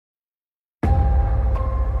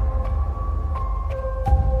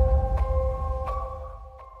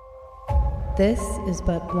This is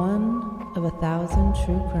but one of 1,000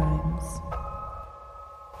 true crimes.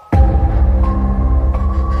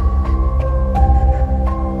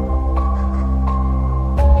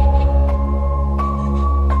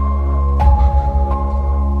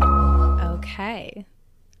 Okay.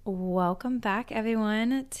 Welcome back,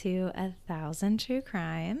 everyone, to 1,000 True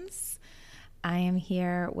Crimes. I am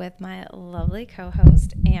here with my lovely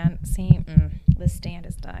co-host, and see, the stand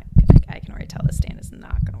is not, I can already tell the stand is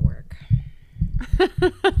not going to work.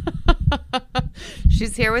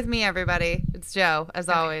 She's here with me, everybody. It's Joe, as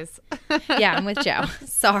always. Yeah, I'm with Joe.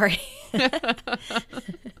 Sorry. I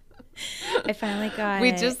finally got go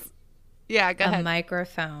ahead. a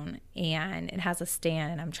microphone, and it has a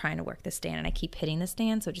stand, and I'm trying to work the stand, and I keep hitting the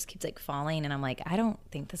stand, so it just keeps like falling, and I'm like, I don't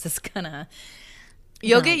think this is gonna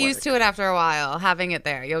You'll get used to it after a while, having it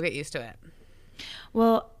there. You'll get used to it.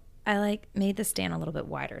 Well, I made the stand a little bit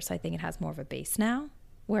wider, so I think it has more of a base now.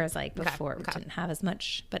 Whereas before it didn't have as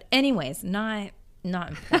much. But anyways, not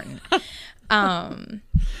important.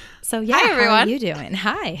 So yeah, hi, everyone. How are you doing?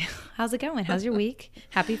 Hi. How's it going? How's your week?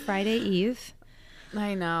 Happy Friday Eve.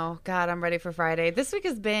 I know. God, I'm ready for Friday. This week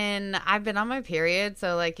I've been on my period,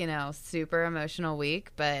 so super emotional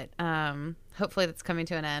week, but hopefully that's coming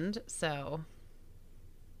to an end. So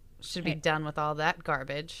should be done with all that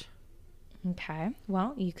garbage. Okay.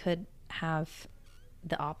 Well, you could have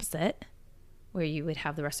the opposite, where you would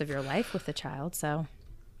have the rest of your life with the child. So,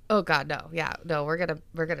 oh God, no, yeah, no, we're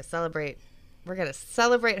gonna celebrate. We're gonna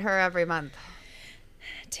celebrate her every month.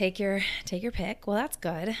 Take your pick. Well, that's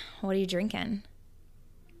good. What are you drinking?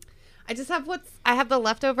 I have the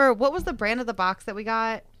leftover. What was the brand of the box that we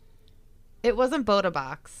got? It wasn't Boda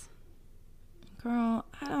Box. Girl,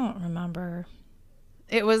 I don't remember.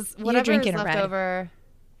 It was whatever was left over.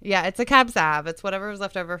 Yeah, it's a Cab Sav. It's whatever was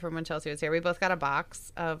left over from when Chelsea was here. We both got a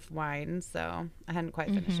box of wine, so I hadn't quite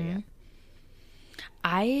finished it yet.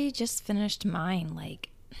 I just finished mine like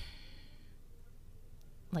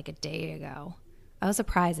a day ago. I was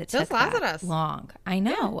surprised it took that long. I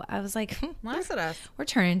know. Yeah. I was like, we're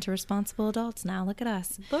turning into responsible adults now. Look at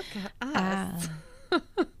us. Look at us.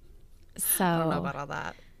 So I don't know about all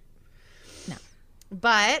that. No.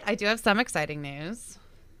 But I do have some exciting news.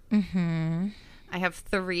 Mm-hmm. I have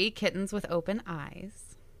 3 kittens with open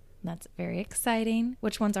eyes. That's very exciting.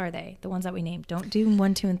 Which ones are they? The ones that we named. Don't do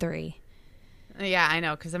 1, 2, and 3. Yeah, I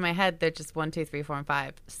know. Because in my head, they're just 1, 2, 3, 4, and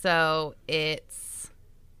 5. So I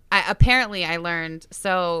learned.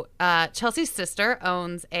 So Chelsea's sister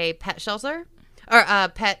owns a pet shelter or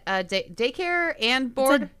a pet daycare and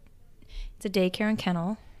board. It's a daycare and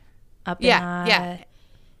kennel up in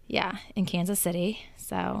Kansas City.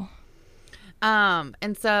 So.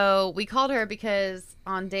 And so we called her because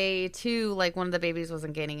on day 2, one of the babies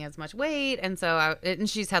wasn't gaining as much weight. And so and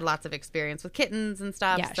she's had lots of experience with kittens and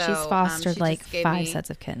stuff. Yeah, so, she's fostered 5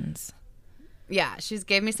 sets of kittens. Yeah, she's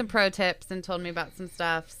gave me some pro tips and told me about some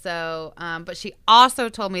stuff. So, but she also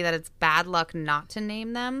told me that it's bad luck not to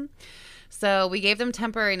name them. So we gave them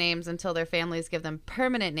temporary names until their families give them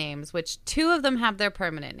permanent names, which 2 of them have their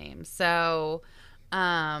permanent names. So,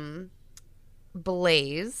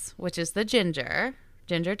 Blaze, which is the Ginger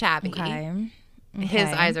Tabby. Okay. His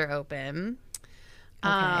eyes are open.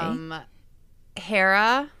 Okay.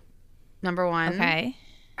 Hera, number 1. Okay.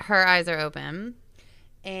 Her eyes are open.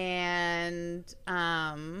 And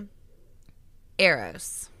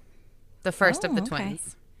Eros, the first of the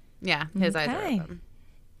twins. Yeah, his eyes are open.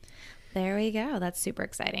 There we go. That's super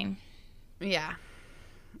exciting. Yeah,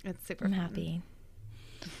 it's super I'm fun. happy.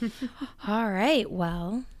 All right.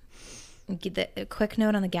 Well, a quick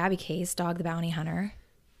note on the Gabby case. Dog the Bounty Hunter.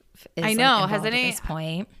 I know. Has any any? At this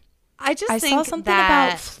point, I saw something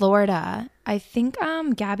about Florida. I think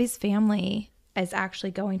Gabby's family is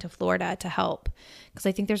actually going to Florida to help because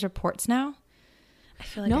I think there's reports now. I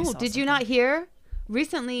feel like no. Did you not hear?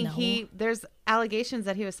 Recently, No. there's allegations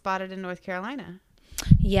that he was spotted in North Carolina.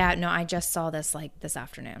 Yeah, no, I just saw this this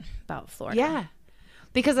afternoon about Florida. Yeah,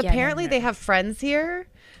 because apparently they have friends here,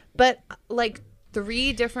 but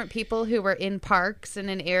 3 different people who were in parks and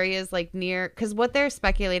in areas near. Because what they're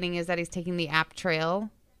speculating is that he's taking the App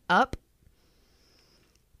Trail up.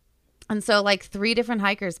 And so 3 different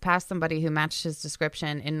hikers passed somebody who matched his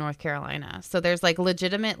description in North Carolina. So there's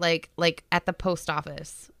legitimate at the post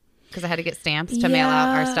office because I had to get stamps to mail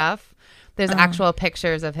out our stuff. There's actual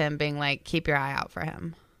pictures of him being keep your eye out for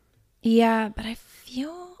him. Yeah, but I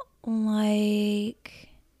feel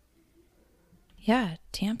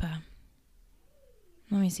Tampa.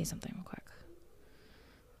 Let me see something real quick.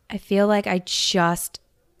 I feel like I just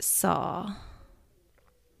saw.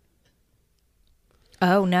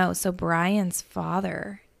 Oh, no. So Brian's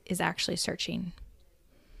father is actually searching.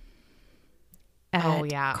 Oh,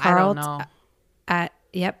 yeah. I don't know.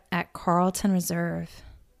 At Carlton Reserve,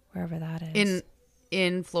 wherever that is.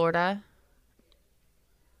 In Florida?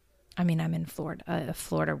 I mean, I'm in Florida, a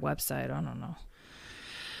Florida website. I don't know.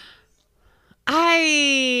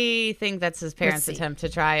 I think that's his parents' attempt to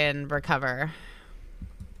try and recover.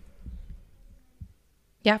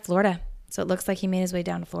 Yeah, Florida. So it looks like he made his way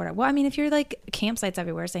down to Florida. Well, I mean, if you're like campsites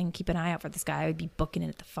everywhere saying keep an eye out for this guy, I would be booking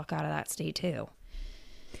it the fuck out of that state too.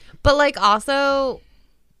 But like also,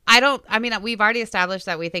 we've already established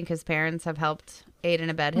that we think his parents have helped aid and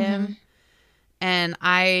abet him. And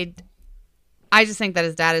I just think that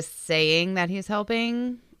his dad is saying that he's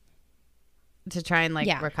helping to try and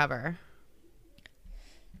recover.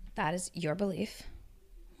 That is your belief.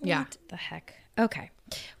 Yeah. What the heck? Okay.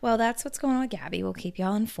 Well, that's what's going on with Gabby. We'll keep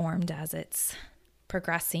y'all informed as it's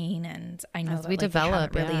progressing. And I know as that we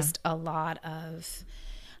develop, they haven't released a lot of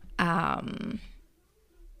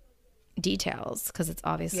details because it's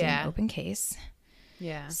obviously an open case.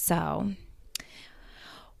 Yeah. So,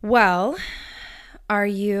 well, are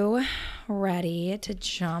you ready to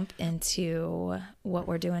jump into what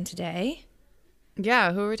we're doing today?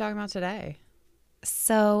 Yeah. Who are we talking about today?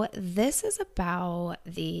 So this is about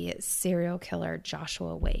the serial killer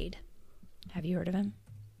Joshua Wade. Have you heard of him?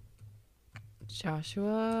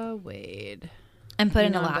 Joshua Wade. And put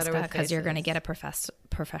in Alaska because you're going to get a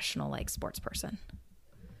professional like sports person.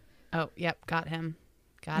 Oh, yep. Got him.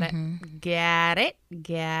 Got it.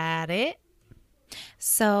 Got it.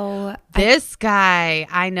 So this guy,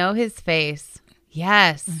 I know his face.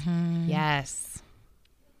 Yes. Yes.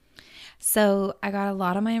 So I got a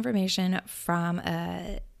lot of my information from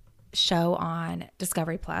a show on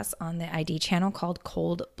Discovery Plus on the ID channel called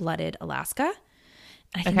Cold Blooded Alaska.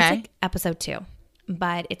 I think it's like episode 2,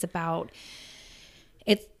 but it's about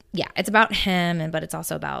him, but it's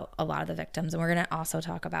also about a lot of the victims. And we're going to also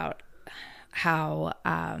talk about how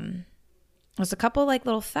there's a couple like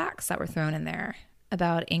little facts that were thrown in there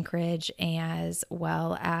about Anchorage as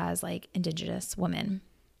well as like Indigenous women.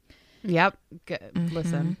 Yep. Good.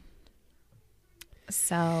 Listen.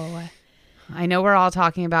 So I know we're all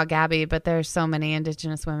talking about Gabby, but there's so many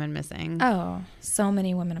Indigenous women missing. Oh, so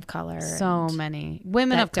many women of color. So many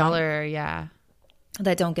women of color,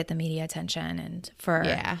 that don't get the media attention and for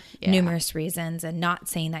numerous reasons, and not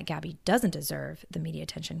saying that Gabby doesn't deserve the media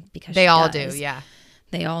attention because they all does. Do. Yeah.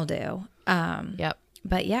 They all do. Yep.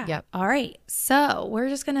 But yeah. Yep. All right. So we're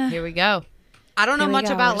just going to. Here we go. I don't know much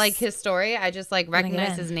about like his story. I just like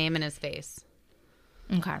recognize his name and his face.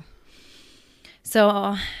 Okay.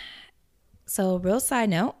 So real side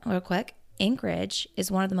note, real quick, Anchorage is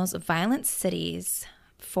one of the most violent cities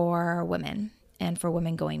for women and for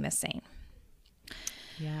women going missing.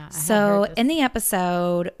 Yeah. So in the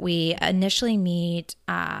episode, we initially meet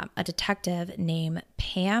a detective named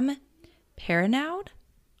Pam Perinaud.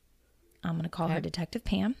 I'm going to call her Detective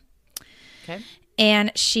Pam. Okay.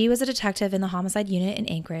 And she was a detective in the homicide unit in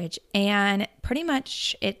Anchorage. And pretty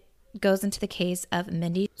much it goes into the case of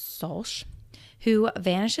Mindy Solsh, who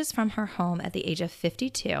vanishes from her home at the age of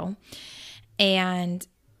 52. And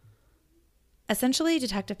essentially,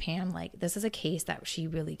 Detective Pam, like, this is a case that she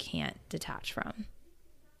really can't detach from.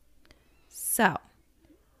 So.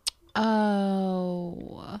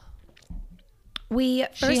 Oh. We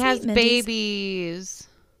first she has babies.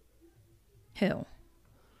 Who?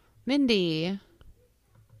 Mindy.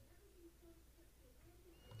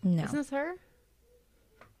 No. Isn't this her?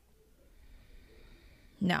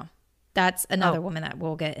 No. That's another woman that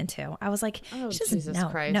we'll get into. I was like, oh, she doesn't Jesus know.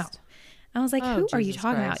 Christ. No. I was like, who are you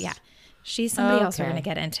talking about? Yeah. She's somebody else we're going to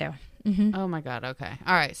get into. Mm-hmm. Oh, my God. Okay.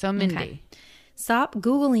 All right. So, Mindy. Okay. Stop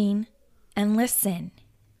Googling and listen.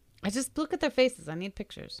 I just look at their faces. I need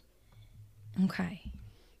pictures. Okay.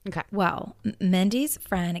 Okay. Well, Mindy's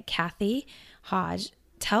friend, Kathy Hodge,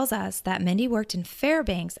 tells us that Mindy worked in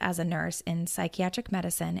Fairbanks as a nurse in psychiatric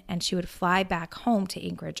medicine, and she would fly back home to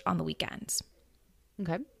Anchorage on the weekends.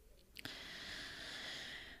 Okay.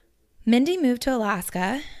 Mindy moved to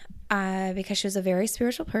Alaska because she was a very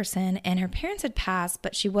spiritual person, and her parents had passed,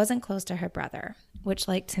 but she wasn't close to her brother, which,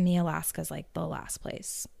 like, to me, Alaska's like the last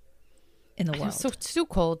place in the world. So too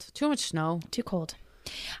cold. Too much snow. Too cold.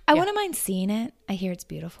 I wouldn't mind seeing it. I hear it's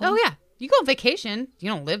beautiful. Oh, yeah. You go on vacation. You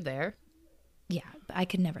don't live there. Yeah, but I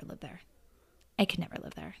could never live there.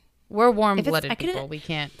 We're warm-blooded people. We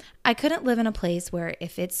can't. I couldn't live in a place where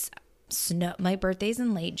if it's snow, my birthday's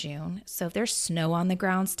in late June, so if there's snow on the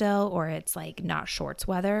ground still, or it's like not shorts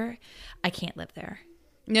weather, I can't live there.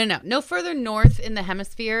 No further north in the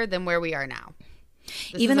hemisphere than where we are now.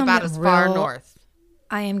 This Even is though about as far north.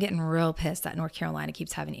 I am getting real pissed that North Carolina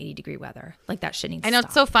keeps having 80-degree weather. Like, that shit needs to I know, stop.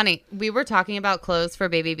 it's so funny. We were talking about clothes for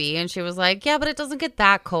Baby B, and she was like, yeah, but it doesn't get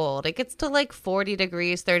that cold. It gets to like 40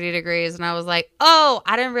 degrees, 30 degrees. And I was like, oh,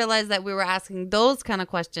 I didn't realize that we were asking those kind of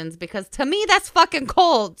questions, because to me, that's fucking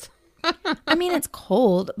cold. I mean, it's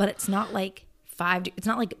cold, but it's not like it's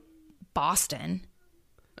not like Boston.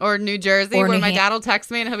 Or New Jersey, Or where New my Ham- dad will text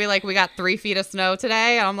me and he'll be like, we got 3 feet of snow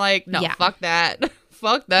today. And I'm like, no, Yeah. fuck that.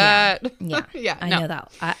 Fuck that. Yeah. Yeah, I no. know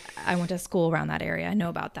that. I went to school around that area. I know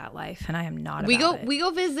about that life, and I am not We about it. go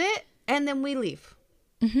visit, and then we leave.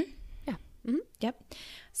 Yep.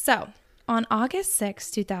 So, on August 6,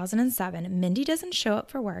 2007, Mindy doesn't show up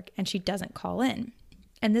for work, and she doesn't call in.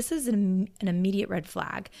 And this is an immediate red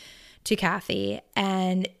flag to Kathy,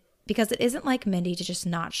 and because it isn't like Mindy to just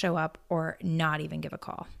not show up or not even give a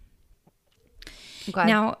call. Okay.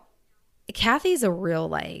 Now, Kathy's a real,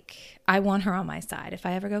 like, I want her on my side if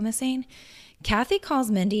I ever go missing. Kathy calls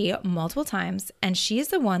Mindy multiple times, and she is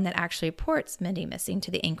the one that actually reports Mindy missing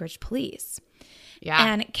to the Anchorage police. Yeah.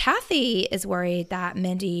 And Kathy is worried that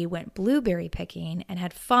Mindy went blueberry picking and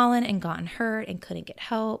had fallen and gotten hurt and couldn't get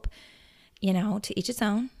help. You know, to each its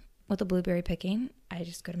own with the blueberry picking. I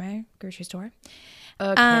just go to my grocery store.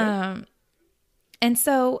 Okay. And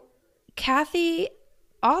so Kathy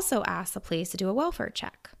also asked the police to do a welfare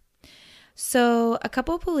check. So a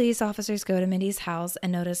couple of police officers go to Mindy's house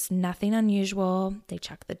and notice nothing unusual. They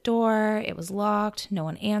check the door. It was locked. No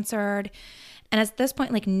one answered. And at this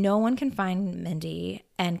point, like, no one can find Mindy.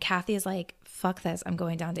 And Kathy is like, fuck this. I'm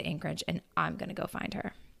going down to Anchorage and I'm going to go find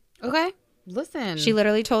her. Okay. Listen. She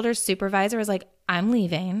literally told her supervisor, was like, I'm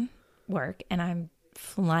leaving work and I'm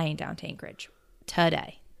flying down to Anchorage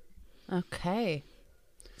today. Okay.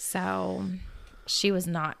 So she was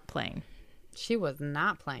not playing. She was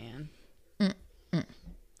not playing.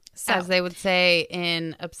 So, As they would say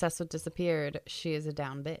in Obsessed with Disappeared, she is a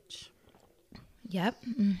down bitch. Yep.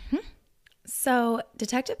 So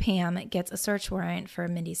Detective Pam gets a search warrant for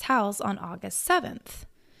Mindy's house on August 7th,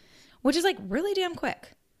 which is like really damn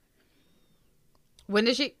quick. When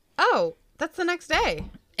did she? Oh, that's the next day.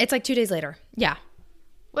 It's like 2 days later. Yeah.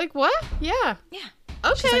 Like what? Yeah. Yeah.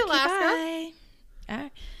 Okay, She's like, Alaska. "Bye." All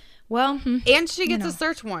right. Well, And she gets know. a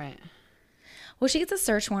search warrant. Well, she gets a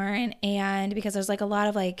search warrant, and because there's like a lot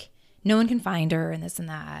of like, no one can find her and this and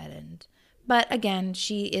that. But again,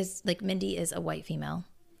 she is like, Mindy is a white female.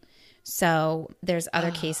 So there's other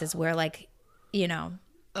cases where, like, you know,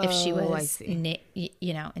 if she Oh, I was, see.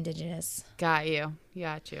 you know, indigenous. Got you.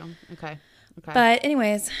 Got you. Okay. But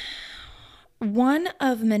anyways, one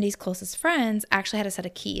of Mindy's closest friends actually had a set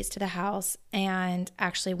of keys to the house and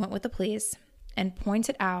actually went with the police and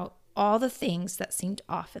pointed out all the things that seemed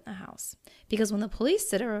off in the house. Because when the police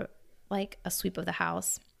did a sweep of the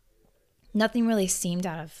house, nothing really seemed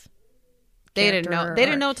out of They didn't know. character They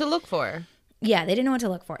didn't or- know what to look for. Yeah, they didn't know what to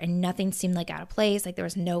look for, and nothing seemed like out of place. Like there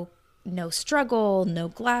was no struggle, no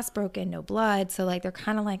glass broken, no blood. So like they're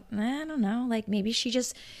kind of like, I don't know. Like maybe she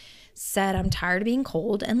just said, I'm tired of being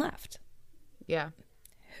cold and left. Yeah.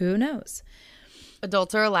 Who knows?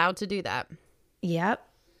 Adults are allowed to do that. Yep.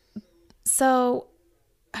 So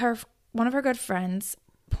one of her good friends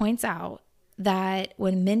points out that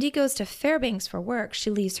when Mindy goes to Fairbanks for work,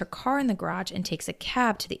 she leaves her car in the garage and takes a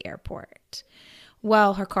cab to the airport.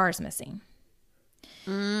 Well, her car is missing.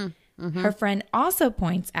 Her friend also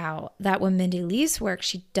points out that when Mindy leaves work,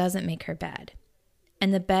 she doesn't make her bed.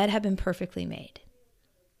 And the bed had been perfectly made.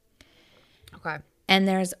 Okay. And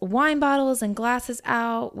there's wine bottles and glasses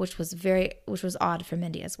out, which was odd for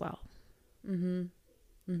Mindy as well.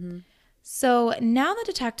 So now the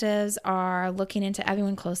detectives are looking into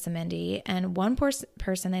everyone close to Mindy, and one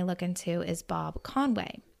person they look into is Bob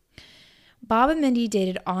Conway. Bob and Mindy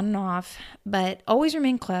dated on and off, but always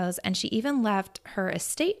remained close, and she even left her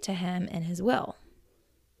estate to him in his will.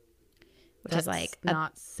 Which That's is like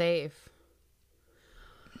not safe.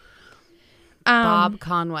 Bob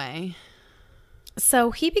Conway.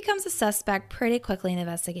 So he becomes a suspect pretty quickly in the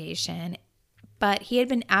investigation, but he had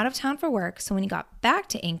been out of town for work. So when he got back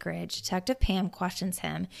to Anchorage, Detective Pam questions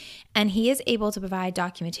him, and he is able to provide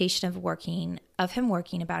documentation of him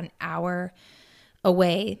working about an hour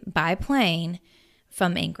away by plane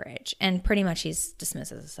from Anchorage. And pretty much he's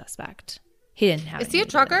dismissed as a suspect. He didn't have. Is he a anything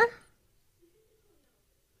to do with trucker? it.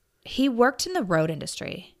 He worked in the road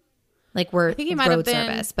industry, like road think he might have been-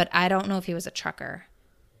 service, but I don't know if he was a trucker.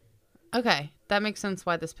 Okay. That makes sense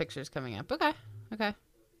why this picture is coming up. Okay. Okay.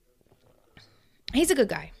 He's a good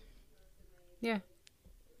guy. Yeah.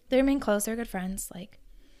 They remain close. They're good friends. Like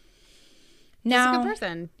He's a now, good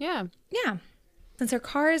person. Yeah. yeah. Since her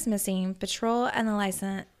car is missing, patrol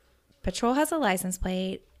has a license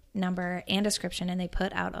plate number and description, and they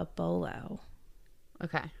put out a BOLO.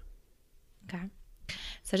 Okay. Okay.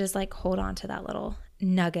 So just like hold on to that little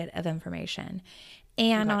nugget of information.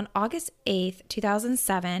 And on August 8th,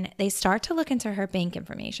 2007, they start to look into her bank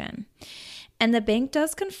information. And the bank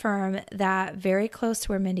does confirm that very close to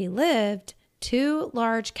where Mindy lived, 2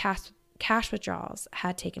 large cash withdrawals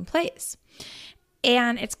had taken place.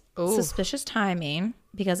 And it's suspicious timing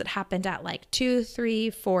because it happened at like 2, 3,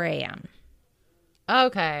 4 a.m.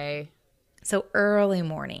 Okay. So early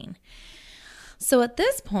morning. So at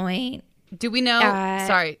this point, do we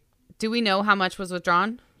know? Do we know how much was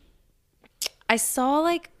withdrawn? I saw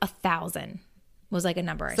like 1,000 was like a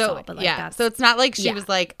number I saw, but like that's, so it's not like she was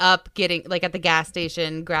like up getting like at the gas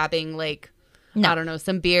station grabbing like I don't know,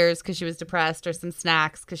 some beers because she was depressed or some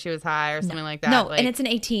snacks because she was high or something like that. No, like, and it's an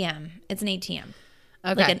ATM. It's an ATM.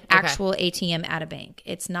 Okay, like an actual ATM at a bank.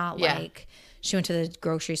 It's not like she went to the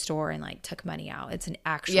grocery store and like took money out. It's an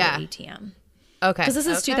actual ATM. Okay. Because this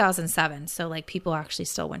is 2007, so like people actually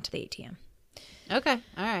still went to the ATM. Okay.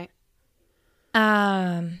 All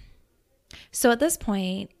right. So at this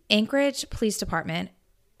point, Anchorage Police Department,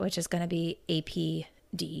 which is going to be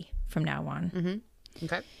APD from now on,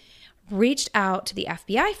 Okay. reached out to the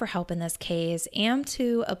FBI for help in this case and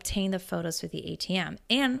to obtain the photos for the ATM.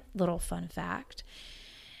 And little fun fact,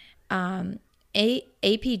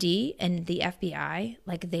 APD and the FBI,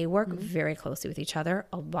 like they work very closely with each other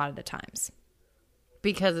a lot of the times.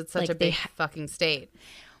 Because it's such like a big fucking state.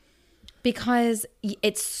 Because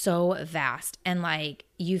it's so vast and like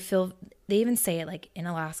you feel, they even say it like in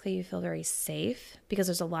Alaska, you feel very safe because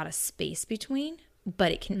there's a lot of space between,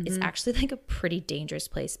 but it's actually like a pretty dangerous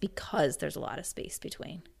place because there's a lot of space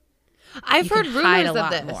between. I've heard rumors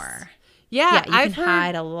of this. More. Yeah, you can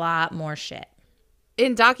hide a lot more shit.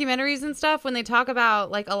 In documentaries and stuff, when they talk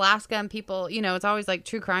about like Alaska and people, you know, it's always like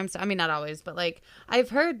true crime stuff. I mean, not always, but like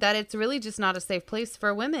I've heard that it's really just not a safe place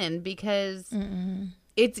for women because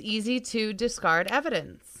it's easy to discard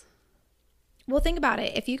evidence. Well, think about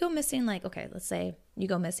it. If you go missing, like, okay, let's say you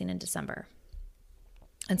go missing in December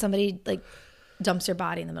and somebody like dumps your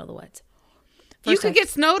body in the middle of the woods. You could get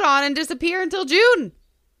snowed on and disappear until June.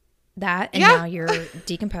 That, and now you're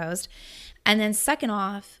decomposed. And then second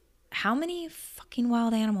off, how many fucking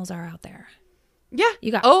wild animals are out there? Yeah.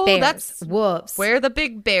 You got bears, that's wolves. Where the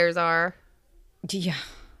big bears are. Yeah.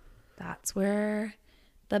 That's where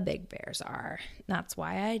the big bears are. That's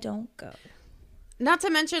why I don't go. Not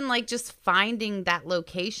to mention, like, just finding that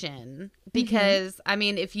location. Because, I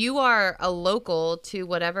mean, if you are a local to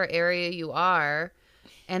whatever area you are,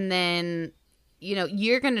 and then, you know,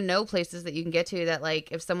 you're going to know places that you can get to that,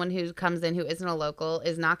 like, if someone who comes in who isn't a local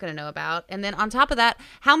is not going to know about. And then on top of that,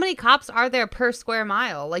 how many cops are there per square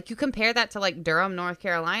mile? Like, you compare that to, like, Durham, North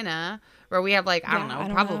Carolina, where we have, like, I don't know,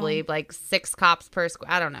 probably, like, 6 cops per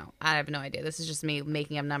square. I don't know. I have no idea. This is just me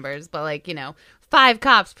making up numbers. But, like, you know, 5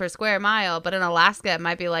 cops per square mile. But in Alaska, it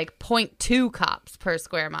might be, like, 0.2 cops per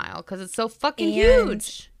square mile because it's so fucking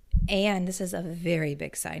huge. And this is a very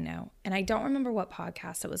big side note. And I don't remember what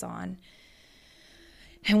podcast it was on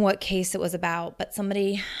and what case it was about, but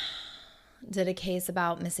somebody did a case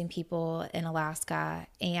about missing people in Alaska,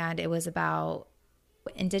 and it was about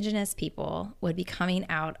indigenous people would be coming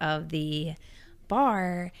out of the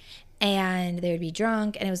bar and they would be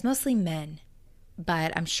drunk, and it was mostly men,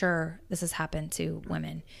 but I'm sure this has happened to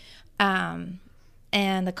women. And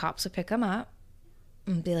the cops would pick them up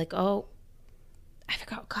and be like, oh, I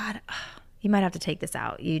forgot, God, you might have to take this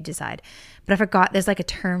out. You decide. But I forgot there's like a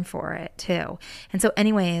term for it too. And so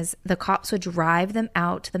anyways, the cops would drive them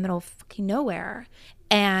out to the middle of fucking nowhere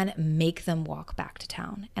and make them walk back to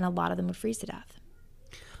town. And a lot of them would freeze to death.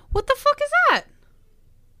 What the fuck is that?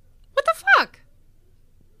 What the fuck?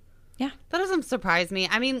 Yeah. That doesn't surprise me.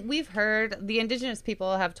 I mean, we've heard the indigenous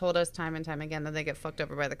people have told us time and time again that they get fucked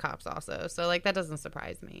over by the cops also. So like that doesn't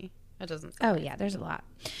surprise me. It doesn't surprise me. There's a lot.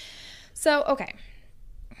 So, okay.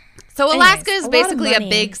 So Alaska is basically a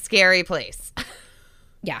big, scary place.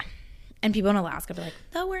 Yeah. And people in Alaska be like,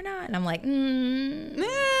 no, we're not. And I'm like, have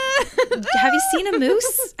you seen a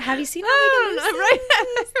moose? Have you seen how big a moose is?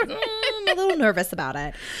 I'm a little nervous about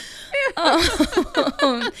it.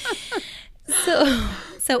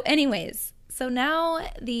 So anyways, so now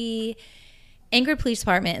the Anchorage Police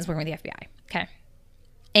Department is working with the FBI. Okay.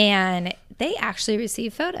 And they actually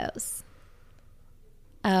received photos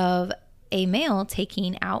of a male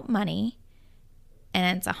taking out money,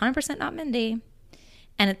 and it's 100% not Mindy.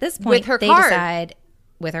 And at this point, they decide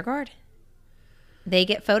with her card. They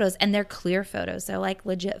get photos, and they're clear photos. They're like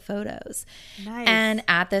legit photos. Nice. And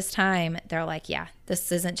at this time, they're like, yeah,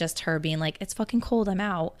 this isn't just her being like, it's fucking cold, I'm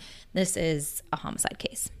out. This is a homicide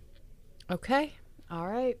case. Okay. All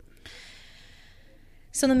right.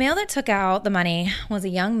 So the male that took out the money was a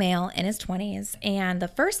young male in his 20s, and the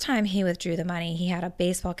first time he withdrew the money, he had a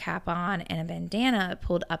baseball cap on and a bandana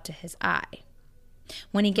pulled up to his eye.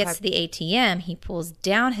 When he gets to the ATM, he pulls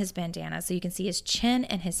down his bandana so you can see his chin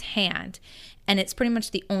and his hand, and it's pretty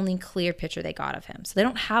much the only clear picture they got of him. So they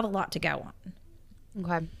don't have a lot to go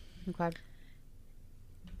on. Okay.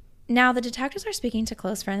 Now, the detectives are speaking to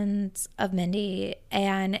close friends of Mindy,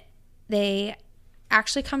 and they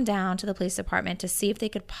actually come down to the police department to see if they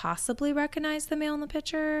could possibly recognize the male in the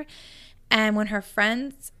picture. And when her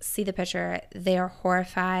friends see the picture, they are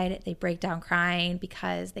horrified. They break down crying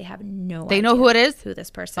because they have no idea. They know who it is? Who this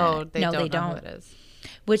person Oh, is. they No, don't they know don't. who it is.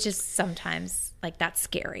 Which is sometimes, like, that's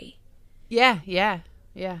scary. Yeah.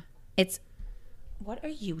 It's, what are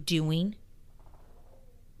you doing?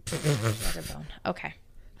 She has a bone. Okay.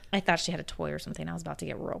 I thought she had a toy or something. I was about to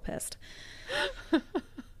get real pissed.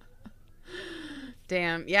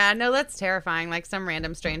 Damn. Yeah, no, that's terrifying. Like some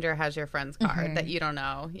random stranger has your friend's card that you don't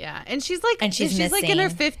know. Yeah. And she's like she's like in her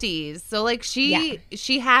 50s. So like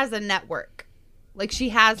she has a network. Like she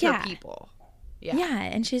has her people. Yeah,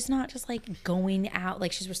 and she's not just like going out.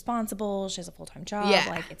 Like she's responsible. She has a full-time job. Yeah.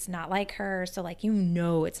 Like it's not like her. So like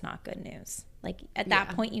it's not good news. Like at that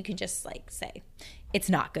point you can just like say it's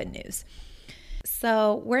not good news.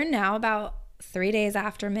 So we're now about 3 days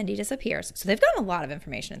after Mindy disappears. So they've gotten a lot of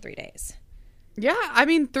information in 3 days. Yeah, I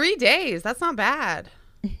mean 3 days. That's not bad.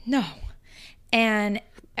 No. And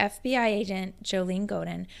FBI agent Jolene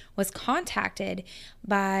Godin was contacted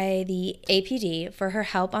by the APD for her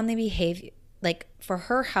help on the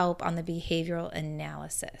behavioral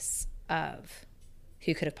analysis of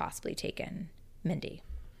who could have possibly taken Mindy.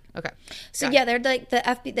 Okay. So yeah, they're like they're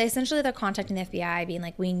contacting the FBI being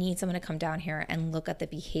like, we need someone to come down here and look at the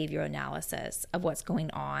behavioral analysis of what's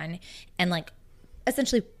going on and like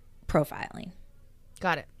essentially profiling.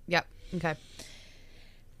 Got it. Yep. Okay.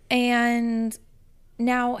 And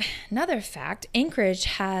now, another fact, Anchorage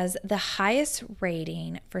has the highest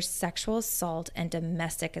rating for sexual assault and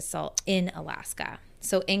domestic assault in Alaska.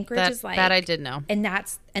 So Anchorage is like that I did know. And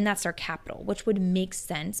that's their capital, which would make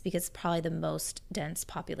sense because it's probably the most dense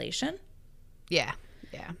population. Yeah.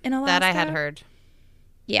 In Alaska. That I had heard.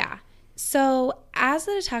 Yeah. So as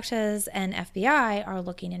the detectives and FBI are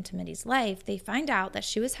looking into Mindy's life, they find out that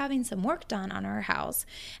she was having some work done on her house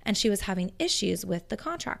and she was having issues with the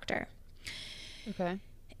contractor. Okay.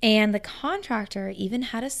 And the contractor even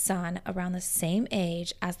had a son around the same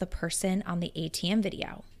age as the person on the ATM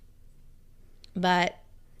video. But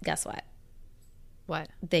guess what? What?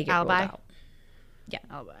 They get alibi? ruled out. Yeah.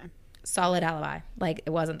 Alibi. Solid alibi. Like,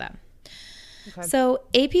 it wasn't them. Okay. So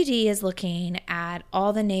APD is looking at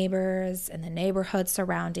all the neighbors and the neighborhood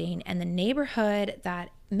surrounding, and the neighborhood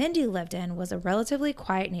that Mindy lived in was a relatively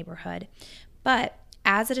quiet neighborhood. But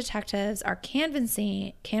as the detectives are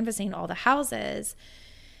canvassing all the houses,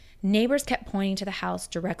 neighbors kept pointing to the house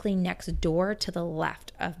directly next door to the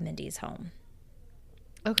left of Mindy's home.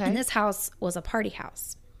 Okay. And this house was a party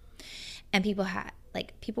house. And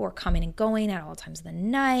people were coming and going at all times of the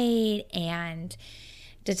night, and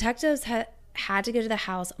detectives had to go to the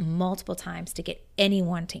house multiple times to get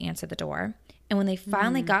anyone to answer the door. And when they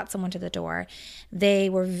finally got someone to the door, they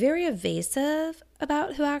were very evasive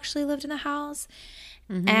about who actually lived in the house.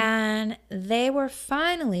 Mm-hmm. And they were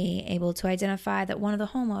finally able to identify that one of the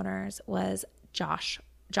homeowners was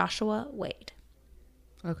Joshua Wade.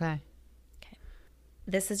 Okay.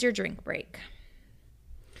 This is your drink break.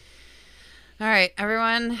 All right,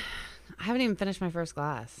 everyone. I haven't even finished my first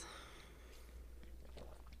glass.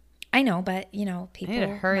 I know, but people I need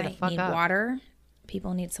to hurry the might fuck need up. water.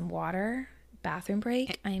 People need some water. Bathroom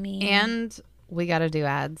break. I mean, And we got to do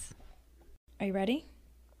ads. are you ready?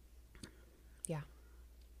 Yeah.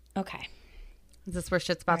 Okay. Is this where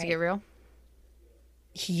shit's about to get real?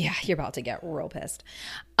 Yeah, you're about to get real pissed.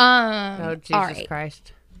 Oh, Jesus all right.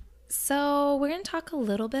 Christ. So we're going to talk a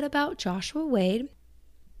little bit about Joshua Wade.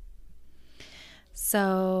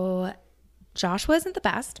 So Joshua isn't the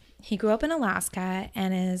best. He grew up in Alaska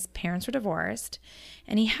and his parents were divorced,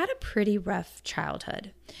 and he had a pretty rough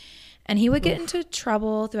childhood. And he would get into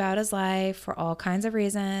trouble throughout his life for all kinds of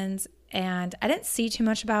reasons. And I didn't see too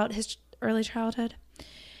much about his early childhood.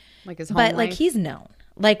 Like his home But life? he's known.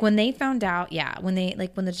 Like when they found out, when the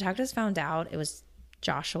detectives found out it was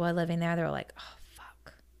Joshua living there, they were like, oh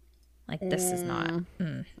fuck. Like this is not.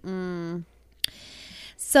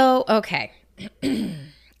 So, okay.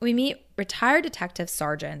 We meet retired detective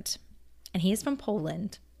sergeant, and he's from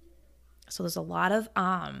Poland. So there's a lot of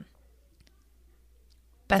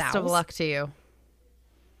Best of vowels luck to you.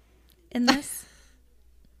 in this.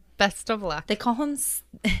 Best of luck. They call him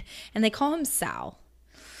Sal.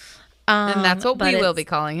 And that's what but we will be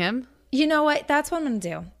calling him. You know what? That's what I'm going to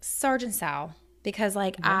do. Sergeant Sal. Because,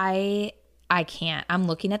 like, I can't. I'm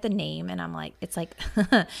looking at the name, and I'm like, it's like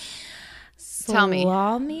Tell me.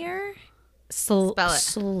 Slawomir? Spell it.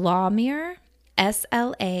 Slawomir.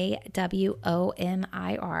 Slawomir.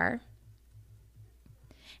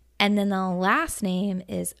 And then the last name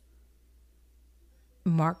is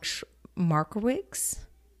Markiewicz. Markiewicz.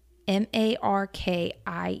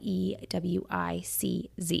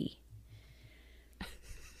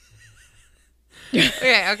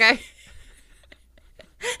 Okay.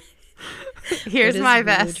 Here's my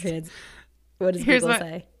best. What does Google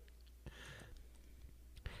say?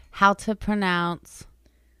 How to pronounce.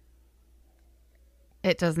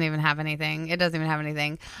 It doesn't even have anything.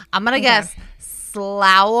 I'm going to guess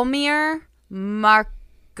Slawomir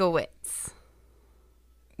Markiewicz.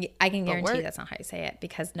 Yeah, I can guarantee you that's not how you say it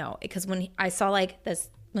because when I saw like this,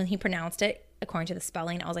 when he pronounced it according to the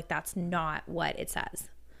spelling, I was like, that's not what it says.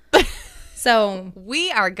 So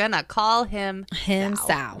we are going to call him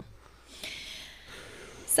Sal.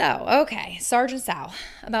 So, okay, Sergeant Sal.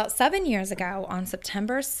 About 7 years ago, on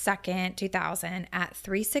September 2nd, 2000, at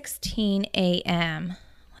 3:16 a.m.,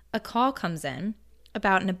 a call comes in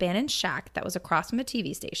about an abandoned shack that was across from a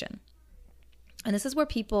TV station. And this is where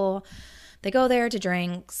people, they go there to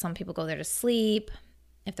drink. Some people go there to sleep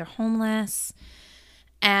if they're homeless.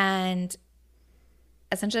 And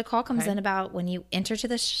essentially, a call comes in about when you enter to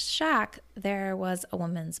the shack, there was a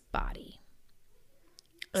woman's body.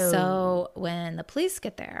 So when the police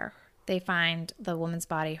get there, they find the woman's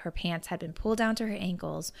body. Her pants had been pulled down to her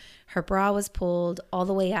ankles. Her bra was pulled all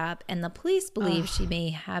the way up. And the police believe she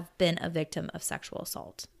may have been a victim of sexual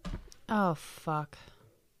assault. Oh, fuck.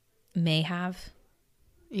 May have.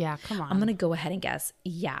 Yeah, come on. I'm going to go ahead and guess.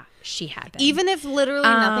 Yeah, she had been. Even if literally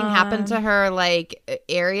nothing happened to her, like,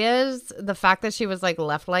 areas, the fact that she was, like,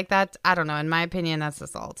 left like that, I don't know. In my opinion, that's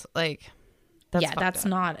assault. Like, that's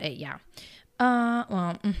not it. Yeah.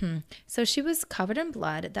 So she was covered in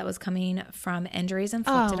blood that was coming from injuries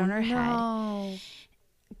inflicted on her head.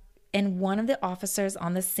 And one of the officers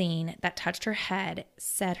on the scene that touched her head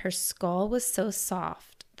said her skull was so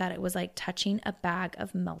soft that it was like touching a bag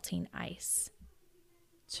of melting ice.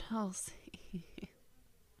 Chelsea.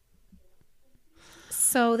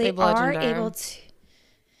 So they are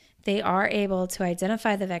able to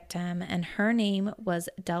identify the victim, and her name was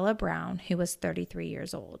Della Brown, who was 33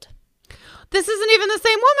 years old. This isn't even the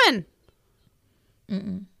same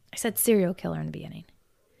woman. I said serial killer in the beginning.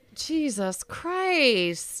 Jesus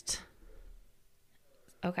Christ.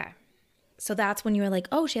 Okay. So that's when you were like,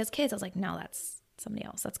 oh, she has kids. I was like, no, that's somebody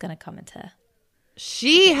else. That's going to come into...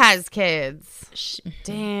 She has kids.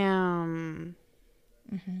 Damn.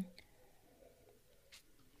 Mm-hmm.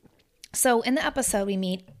 So in the episode, we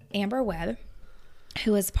meet Amber Webb,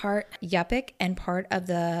 who is part Yupik and part of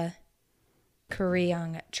the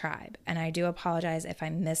Korean tribe. And I do apologize if I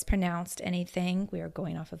mispronounced anything. We are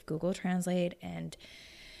going off of Google Translate, and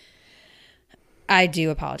I do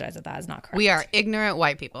apologize if that is not correct. We are ignorant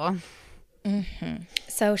white people. Mm-hmm.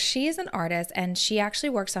 So she is an artist, and she actually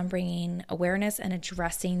works on bringing awareness and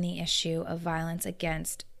addressing the issue of violence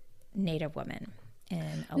against Native women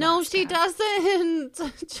in Alaska. No, she doesn't.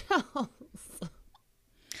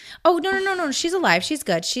 Oh, no. She's alive. She's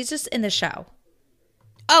good. She's just in the show.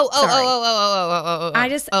 Oh. I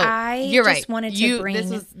just you're right. wanted to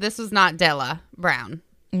bring... This was not Della Brown.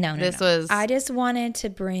 No. Was... I just wanted to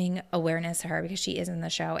bring awareness to her because she is in the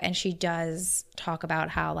show, and she does talk about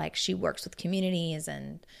how, like, she works with communities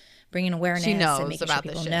and bringing awareness. She knows and making about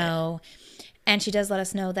sure this people shit. know. And she does let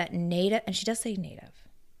us know that Native, and she does say Native,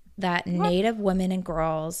 that Native women and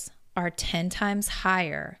girls are 10 times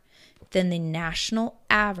higher than the national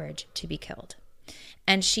average to be killed.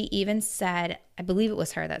 And she even said, I believe it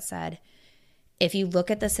was her that said, if you look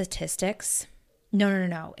at the statistics,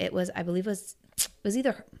 no. It was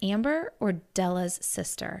either Amber or Della's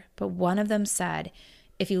sister. But one of them said,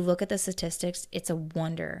 if you look at the statistics, it's a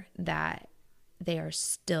wonder that they are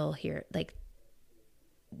still here. Like,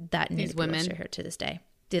 that these women are still here to this day.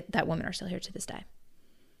 That women are still here to this day.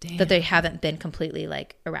 Damn. That they haven't been completely,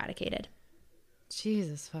 like, eradicated.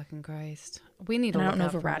 Jesus fucking Christ. We need to look I don't know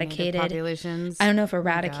if eradicated populations. I don't know if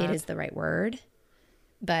eradicate is the right word.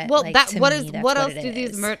 But well, like, what else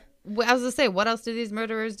do these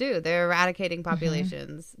murderers do? They're eradicating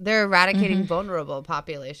populations. Mm-hmm. They're eradicating vulnerable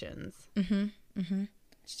populations. Mm-hmm.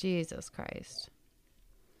 Jesus Christ.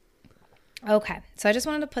 Okay. So I just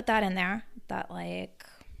wanted to put that in there, that, like,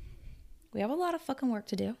 we have a lot of fucking work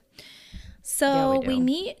to do. So we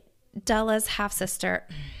meet Della's half-sister,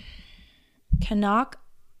 Canuck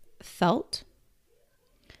Felt.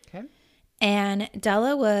 Okay. And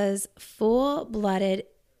Della was full-blooded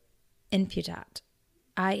imputat.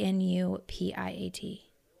 INUPIAT.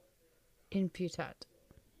 Imputat.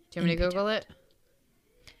 Do you want me to Google it?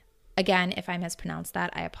 Again, if I mispronounced that,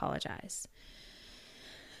 I apologize.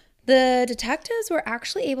 The detectives were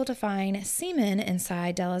actually able to find semen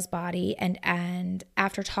inside Della's body, and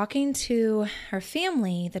after talking to her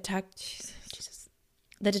family,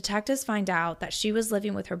 the detectives find out that she was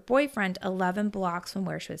living with her boyfriend 11 blocks from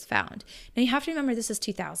where she was found. Now, you have to remember, this is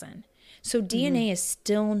 2000. So DNA is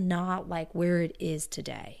still not like where it is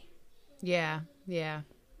today. Yeah.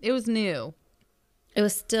 It was new. It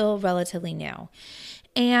was still relatively new.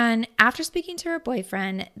 And after speaking to her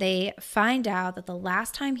boyfriend, they find out that the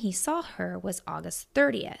last time he saw her was August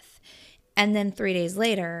 30th. And then 3 days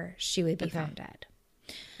later, she would be found dead.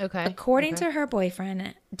 Okay. According to her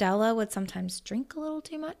boyfriend, Della would sometimes drink a little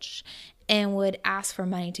too much and would ask for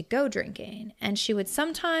money to go drinking. And she would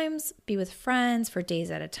sometimes be with friends for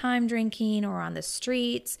days at a time drinking or on the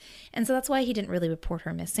streets. And so that's why he didn't really report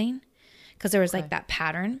her missing, because there was like that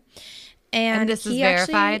pattern. And this is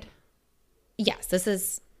verified? Yes, this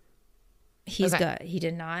is, he's good. He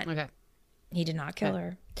did not kill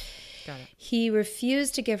her. Got it. He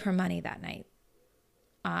refused to give her money that night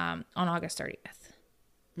on August 30th.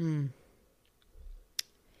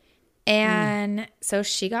 And so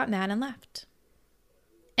she got mad and left.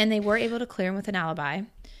 And they were able to clear him with an alibi.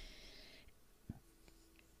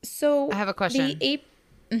 So I have a question.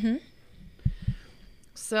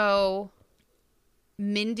 So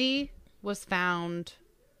Mindy was found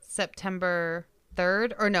September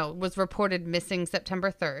 3rd, or no, was reported missing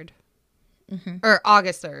September 3rd, or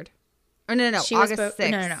August 3rd. Or no, August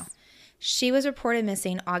 6th. No. She was reported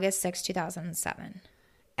missing August 6, 2007.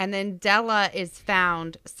 And then Della is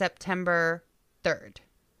found September 3rd.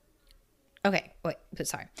 Okay, wait,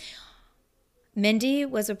 sorry. Mindy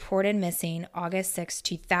was reported missing August 6,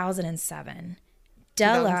 2007.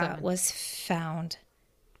 Della was found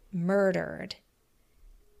murdered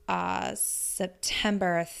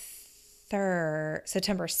September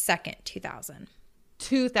 2nd, 2000.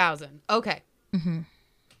 2000. Okay.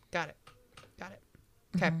 Got it.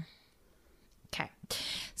 Okay. Okay.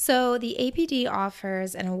 So the APD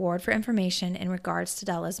offers an award for information in regards to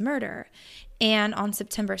Della's murder. And on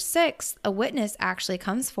September 6th, a witness actually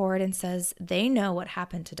comes forward and says they know what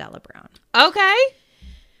happened to Della Brown. Okay.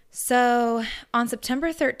 So on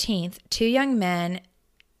September 13th, two young men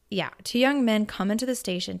come into the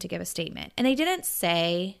station to give a statement. And they didn't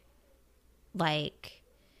say, like,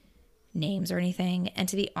 names or anything. And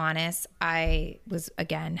to be honest, I was,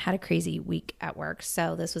 again, had a crazy week at work.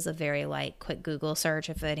 So this was a very, like, quick Google search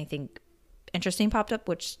if anything interesting popped up,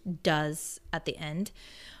 which does at the end.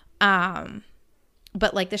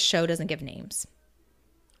 But, like, the show doesn't give names.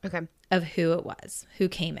 Okay. Of who it was, who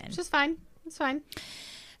came in. Which is fine. It's fine.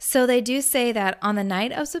 So they do say that on the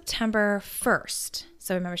night of September 1st,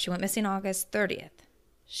 so remember, she went missing August 30th.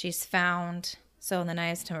 She's found, so on the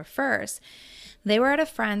night of September 1st, they were at a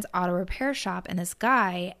friend's auto repair shop, and this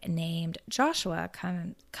guy named Joshua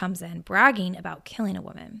comes in bragging about killing a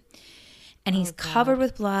woman. And he's covered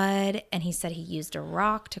with blood, and he said he used a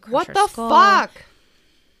rock to crush her skull. What the fuck?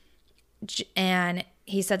 And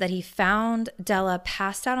he said that he found Della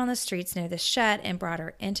passed out on the streets near the shed and brought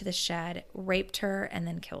her into the shed, raped her, and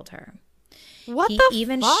then killed her. He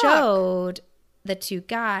even showed the two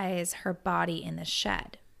guys her body in the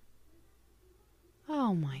shed.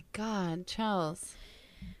 Oh my God, Chels.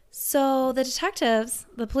 So the detectives,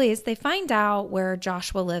 the police, they find out where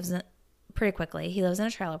Joshua lives pretty quickly. He lives in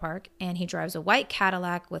a trailer park, and he drives a white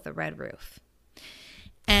Cadillac with a red roof.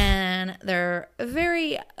 And they're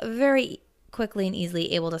very, very quickly and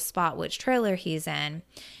easily able to spot which trailer he's in.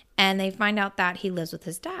 And they find out that he lives with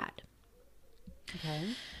his dad.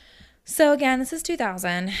 Okay. So again, this is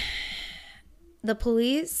 2000. The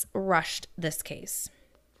police rushed this case.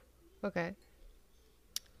 Okay.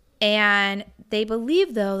 And they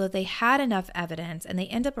believe, though, that they had enough evidence, and they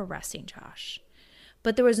end up arresting Josh.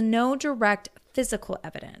 But there was no direct physical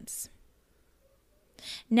evidence.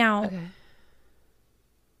 Now,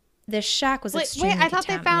 the shack was extremely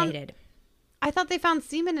contaminated. I thought they found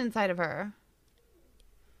semen inside of her.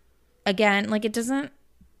 Again, like, it doesn't...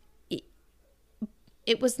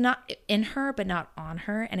 It was not in her, but not on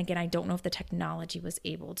her. And again, I don't know if the technology was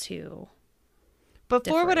able to... But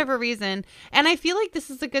for whatever reason, and I feel like this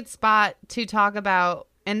is a good spot to talk about,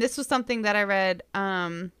 and this was something that I read,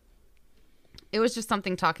 it was just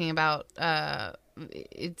something talking about,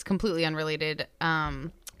 it's completely unrelated,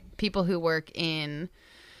 people who work in,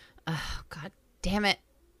 God damn it.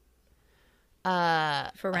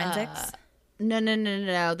 Forensics?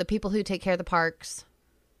 No, the people who take care of the parks.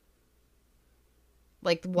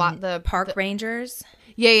 Like what the Park rangers.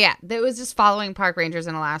 Yeah. It was just following park rangers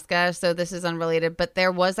in Alaska. So this is unrelated. But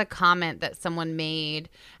there was a comment that someone made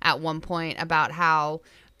at one point about how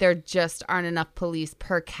there just aren't enough police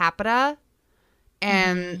per capita.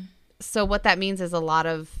 And so what that means is a lot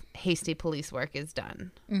of hasty police work is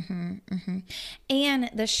done. And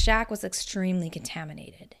the shack was extremely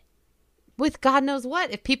contaminated. With God knows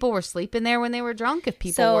what. If people were sleeping there when they were drunk, if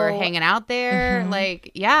people were hanging out there,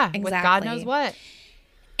 with God knows what.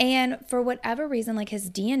 And for whatever reason, like his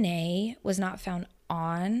DNA was not found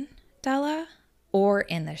on Della or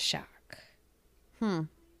in the shack. Now,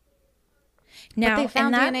 But they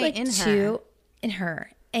found and that, DNA like, in her. too, in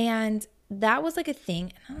her. And that was like a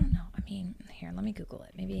thing. I don't know. I mean, here, let me Google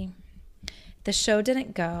it. Maybe the show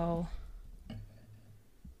didn't go.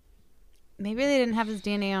 Maybe they didn't have his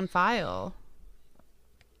DNA on file.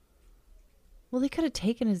 Well, they could have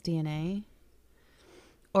taken his DNA.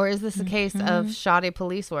 Or is this a case of shoddy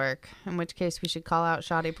police work? In which case we should call out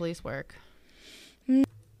shoddy police work.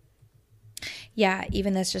 Yeah,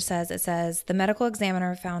 even this just says, the medical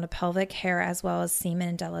examiner found a pelvic hair as well as semen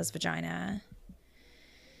in Della's vagina.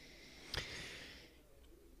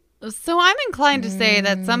 So I'm inclined to say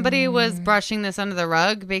that somebody was brushing this under the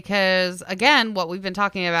rug because, again, what we've been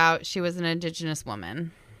talking about, she was an Indigenous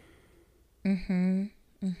woman.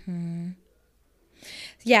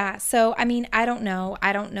 Yeah, so, I mean, I don't know.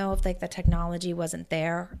 I don't know if, like, the technology wasn't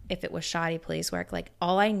there, if it was shoddy police work. Like,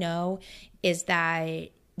 all I know is that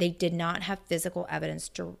they did not have physical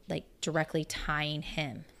evidence, directly tying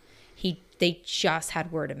him. They just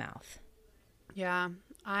had word of mouth. Yeah,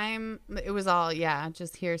 it was all,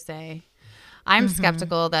 just hearsay. I'm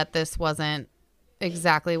skeptical that this wasn't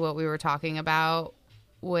exactly what we were talking about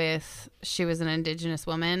with she was an Indigenous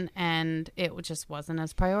woman and it just wasn't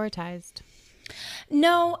as prioritized.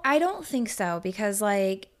 No, I don't think so because,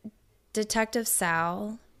 like, Detective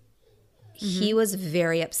Sal, he was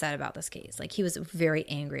very upset about this case. Like, he was very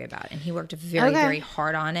angry about it and he worked very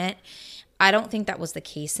hard on it. I don't think that was the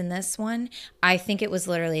case in this one. I think it was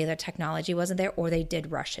literally the technology wasn't there or they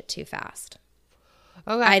did rush it too fast.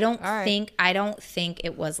 Okay. I don't think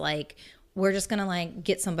it was like we're just gonna like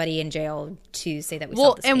get somebody in jail to say that we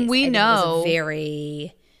solved this case. And we know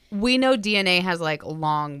we know DNA has like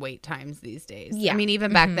long wait times these days. Yeah. I mean,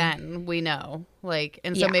 even back then, we know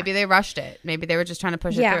so maybe they rushed it. Maybe they were just trying to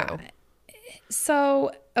push it through.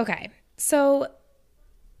 So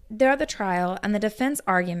they're at the trial, and the defense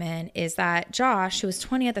argument is that Josh, who was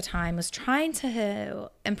 20 at the time, was trying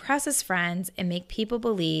to impress his friends and make people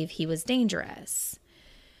believe he was dangerous.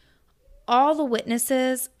 All the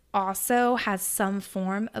witnesses also had some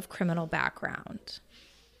form of criminal background.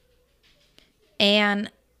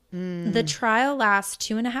 And the trial lasts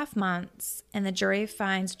 2.5 months, and the jury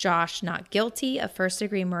finds Josh not guilty of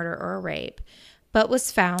first-degree murder or a rape, but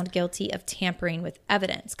was found guilty of tampering with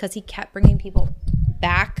evidence because he kept bringing people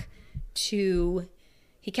back to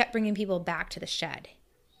the shed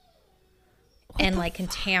and like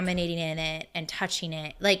contaminating in it and touching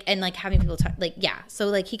it, like, and like having people touch, like, yeah. So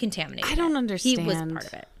like he contaminated. I don't understand. He was part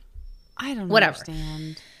of it. I don't Whatever.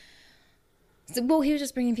 understand. So, well, he was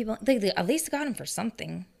just bringing people. They at least got him for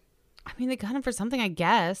something. I mean, they got him for something, I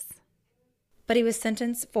guess. But he was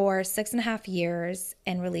sentenced for 6.5 years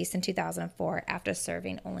and released in 2004 after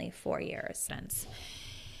serving only 4 years since.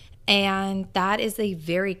 And that is a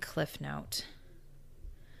very cliff note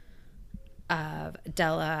of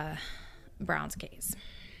Della Brown's case.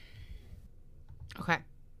 Okay.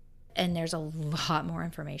 And there's a lot more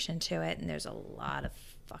information to it, and there's a lot of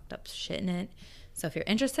fucked up shit in it. So if you're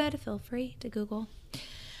interested, feel free to Google.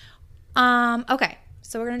 Okay,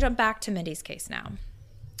 so we're going to jump back to Mindy's case now.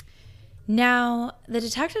 Now, the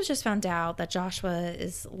detectives just found out that Joshua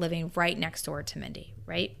is living right next door to Mindy,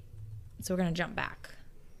 right? So we're going to jump back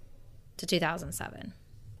to 2007.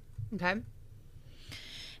 Okay.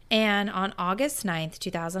 And on August 9th,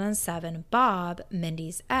 2007, Bob,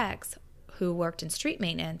 Mindy's ex, who worked in street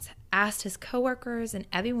maintenance, asked his coworkers and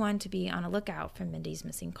everyone to be on a lookout for Mindy's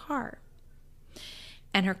missing car.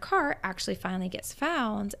 And her car actually finally gets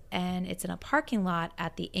found, and it's in a parking lot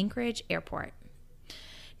at the Anchorage airport.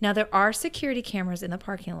 Now, there are security cameras in the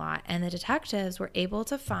parking lot, and the detectives were able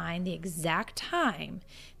to find the exact time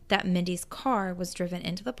that Mindy's car was driven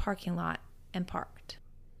into the parking lot and parked.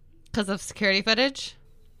 Because of security footage?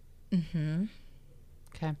 Mm-hmm.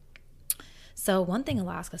 Okay. So one thing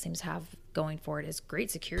Alaska seems to have going for it is great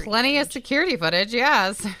security. Plenty of security footage,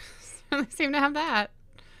 yes. They seem to have that.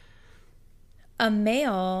 A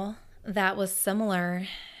male that was similar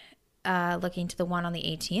looking to the one on the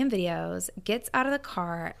ATM videos gets out of the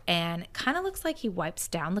car and kind of looks like he wipes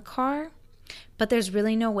down the car. But there's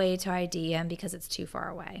really no way to ID him because it's too far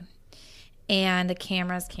away. And the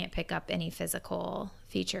cameras can't pick up any physical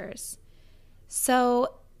features.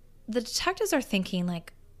 So the detectives are thinking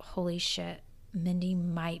like, holy shit, Mindy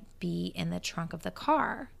might be in the trunk of the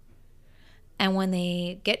car. And when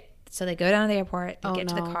they go down to the airport, they get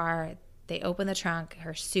to the car, they open the trunk,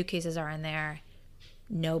 her suitcases are in there,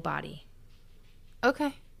 no body.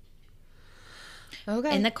 Okay.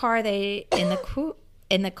 In the car, they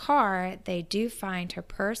do find her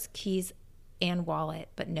purse, keys, and wallet,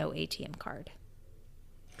 but no ATM card.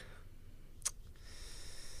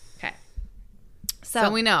 Okay.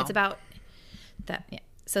 So we know. It's about that. Yeah.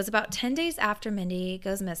 So it's about 10 days after Mindy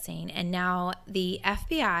goes missing, and now the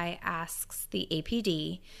FBI asks the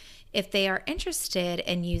APD if they are interested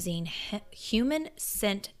in using human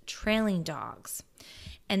scent trailing dogs.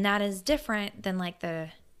 And that is different than like the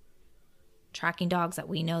tracking dogs that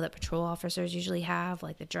we know that patrol officers usually have,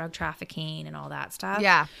 like the drug trafficking and all that stuff.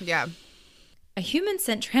 Yeah, yeah. A human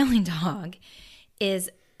scent trailing dog is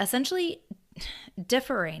essentially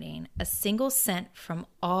differentiating a single scent from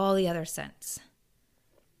all the other scents.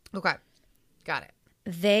 Okay. Got it.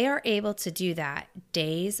 They are able to do that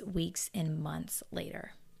days, weeks, and months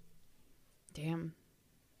later. Damn.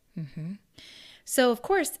 Mm-hmm. So, of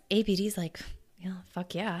course, APD's like,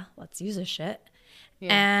 fuck yeah, let's use this shit. Yeah.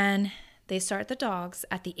 And they start the dogs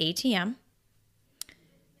at the ATM,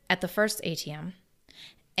 at the first ATM.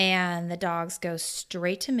 And the dogs go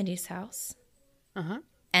straight to Mindy's house. Uh-huh.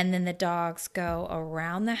 And then the dogs go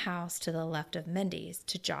around the house to the left of Mindy's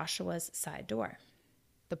to Joshua's side door.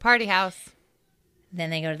 The party house. Then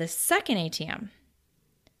they go to the second ATM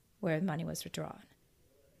where the money was withdrawn.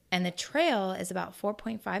 And the trail is about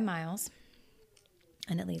 4.5 miles.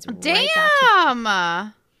 And it leads right back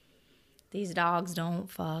to... These dogs don't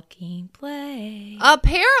fucking play.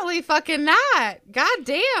 Apparently fucking not. God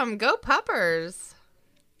damn. Go puppers.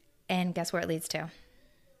 And guess where it leads to?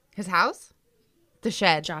 His house? The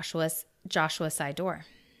shed. Joshua's side door.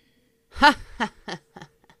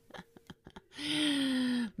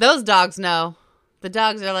 Those dogs know. The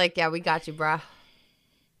dogs are like, yeah, we got you, bruh.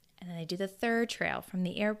 And then they do the third trail from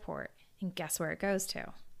the airport. And guess where it goes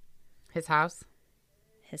to? His house?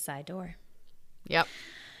 His side door. Yep.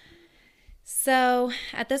 So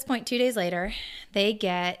at this point, 2 days later,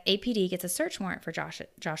 APD gets a search warrant for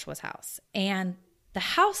Joshua's house. And the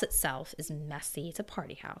house itself is messy. It's a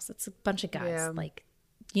party house. It's a bunch of guys. Yeah. Like,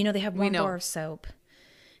 they have one bar of soap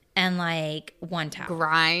and like one towel.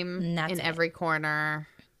 Grime in every corner.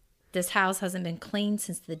 This house hasn't been cleaned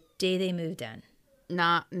since the day they moved in.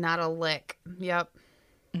 Not a lick. Yep.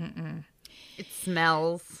 Mm-mm. It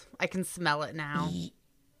smells. I can smell it now.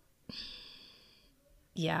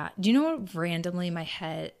 Yeah. Do you know what randomly my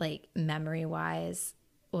head, like memory-wise,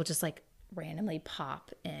 will just like randomly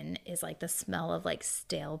pop in is like the smell of like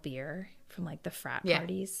stale beer from like the frat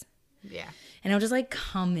parties. Yeah. And it'll just like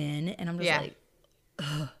come in and I'm just like,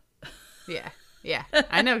 ugh. Yeah. Yeah.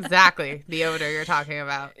 I know exactly the odor you're talking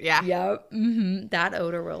about. Yeah. Yep. Mm-hmm. That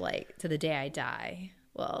odor will like to the day I die.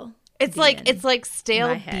 Well, it's like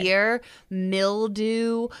stale beer,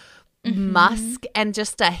 mildew, musk, and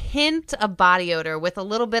just a hint of body odor with a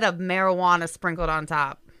little bit of marijuana sprinkled on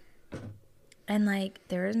top. And like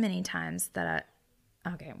there's many times that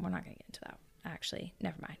okay, we're not going to get into that. Actually,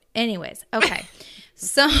 never mind. Anyways, okay.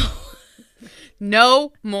 So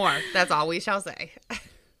no more. That's all we shall say.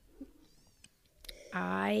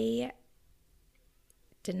 I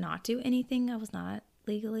did not do anything I was not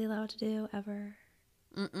legally allowed to do ever.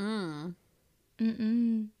 Mm-mm.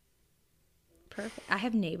 Perfect. I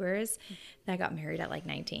have neighbors that got married at like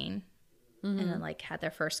 19 and then like had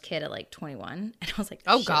their first kid at like 21. And I was like,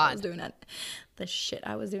 the shit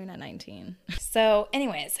I was doing at 19. So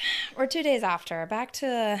anyways, we're 2 days after. Back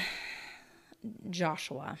to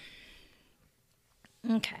Joshua.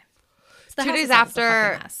 Okay. So 2 days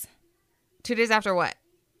after. 2 days after what?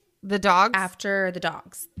 The dogs? After the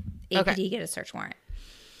dogs. APD get a search warrant.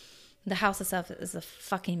 The house itself is a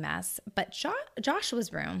fucking mess. But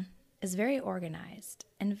Joshua's room is very organized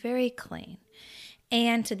and very clean.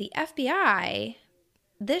 And to the FBI,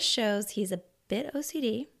 this shows he's a bit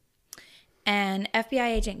OCD. And FBI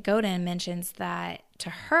agent Godin mentions that to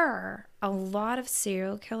her, a lot of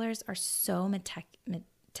serial killers are so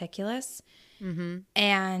meticulous. Mm-hmm.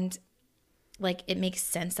 And like it makes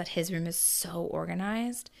sense that his room is so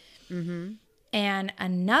organized. Mm-hmm. And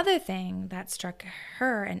another thing that struck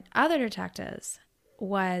her and other detectives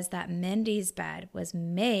was that Mindy's bed was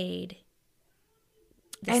made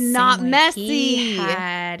and not messy. He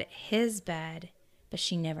had his bed, but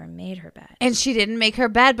she never made her bed. And she didn't make her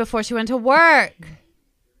bed before she went to work.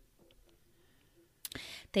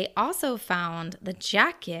 They also found the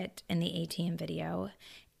jacket in the ATM video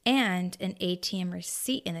and an ATM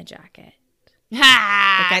receipt in the jacket.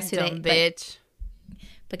 Ha! But guess who Dumb bitch.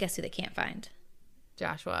 But guess who they can't find?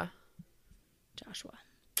 Joshua.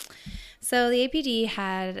 So the APD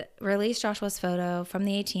had released Joshua's photo from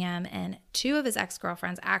the ATM, and 2 of his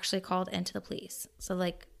ex-girlfriends actually called into the police. So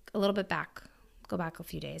like a little bit back, go back a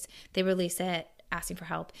few days, they released it asking for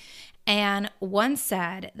help. And one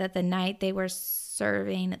said that the night they were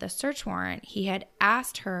serving the search warrant, he had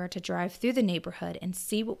asked her to drive through the neighborhood and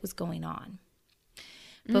see what was going on.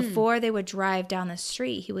 Before they would drive down the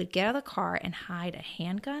street, he would get out of the car and hide a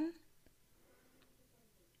handgun.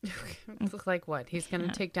 Look like what? He's going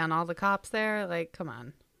to take down all the cops there? Like, come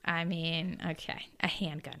on. I mean, okay, a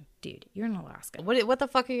handgun. Dude, you're in Alaska. What the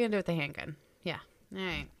fuck are you going to do with the handgun? Yeah. All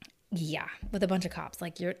right. Yeah, with a bunch of cops.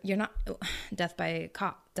 Like, you're not... Death by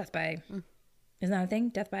cop. Death by... Isn't that a thing?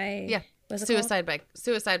 Death by... Yeah. What's it Suicide by cop.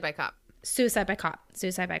 Suicide by cop.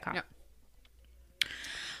 Suicide by cop. Yep.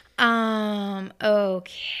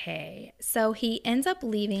 Okay. So he ends up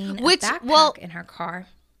leaving a backpack in her car.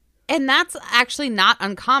 And that's actually not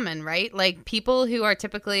uncommon, right? Like people who are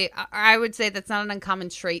typically, I would say that's not an uncommon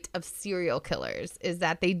trait of serial killers, is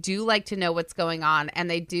that they do like to know what's going on, and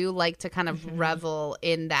they do like to kind of revel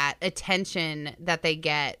in that attention that they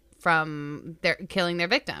get from their killing their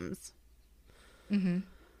victims.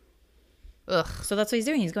 Ugh. So that's what he's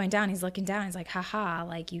doing. He's going down. He's looking down. He's like, haha,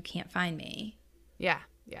 like you can't find me. Yeah.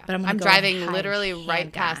 Yeah. But I'm driving literally right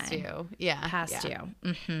past you. Yeah. Past you.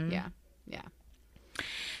 Mm-hmm. Yeah. Yeah.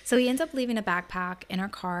 So he ends up leaving a backpack in her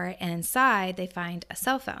car, and inside they find a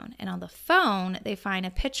cell phone. And on the phone, they find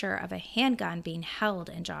a picture of a handgun being held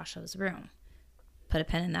in Joshua's room. Put a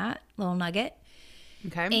pin in that little nugget.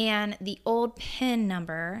 Okay. And the old PIN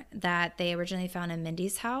number that they originally found in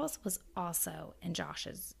Mindy's house was also in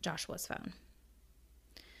Joshua's phone.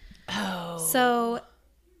 Oh.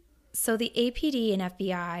 So the APD and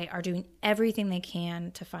FBI are doing everything they can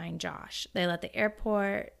to find Josh. They let the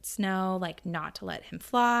airports know, like, not to let him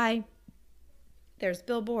fly. There's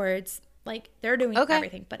billboards. Like, they're doing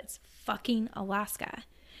everything. But it's fucking Alaska.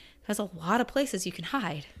 There's a lot of places you can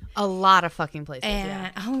hide. A lot of fucking places,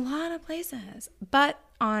 And a lot of places. But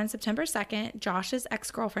on September 2nd, Josh's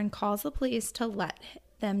ex-girlfriend calls the police to let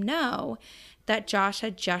them know that Josh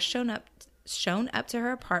had just shown up to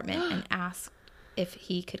her apartment and asked if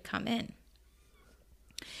he could come in.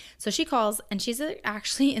 So she calls, and she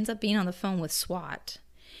actually ends up being on the phone with SWAT.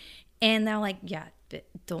 And they're like, yeah,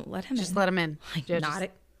 don't let him in. Just let him in. Like, Yeah,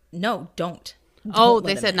 no, don't.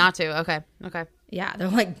 They said not to. Okay. Yeah, they're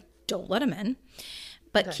like, don't let him in.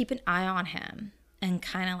 But keep an eye on him and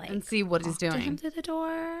kind of like... And see what he's doing. him through the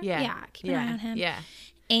door. Yeah. Yeah, keep an eye on him. Yeah.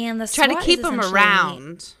 And the Try SWAT to keep is him essentially-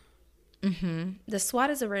 around. The SWAT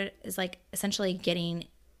is like essentially getting...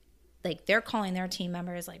 Like, they're calling their team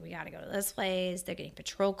members, like, we got to go to this place. They're getting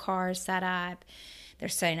patrol cars set up. They're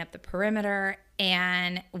setting up the perimeter.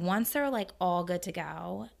 And once they're, like, all good to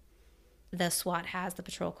go, the SWAT has the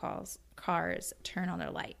patrol cars turn on their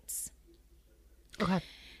lights. Okay.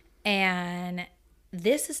 And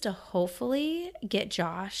this is to hopefully get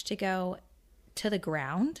Josh to go to the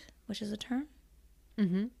ground, which is a term.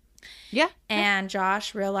 Mm-hmm. Yeah. And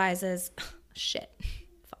Josh realizes, shit.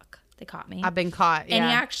 They caught me. I've been caught. Yeah.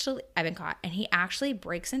 And I've been caught. And he actually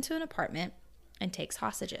breaks into an apartment and takes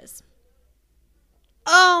hostages.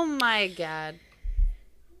 Oh my God.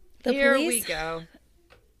 Here Police, we go.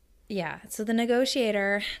 Yeah. So the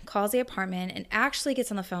negotiator calls the apartment and actually gets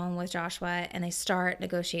on the phone with Joshua, and they start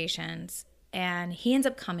negotiations. And he ends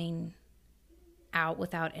up coming out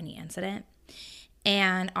without any incident.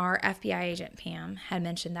 And our FBI agent, Pam, had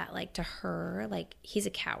mentioned that, like, to her, like, he's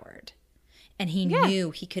a coward. And he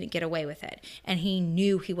knew he couldn't get away with it. And he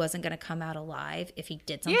knew he wasn't going to come out alive if he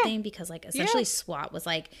did something because, like, essentially SWAT was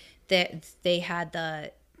like, they had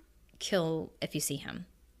the kill if you see him.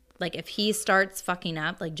 Like, if he starts fucking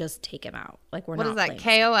up, like, just take him out. Like, we're what not is that,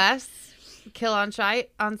 playing. KOS? Kill on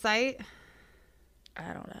site? I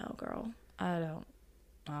don't know, girl. I don't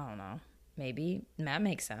know. Maybe. That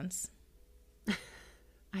makes sense.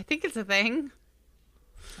 I think it's a thing.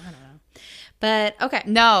 I don't know. But, okay.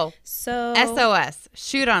 No. So. SOS.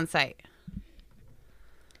 Shoot on sight.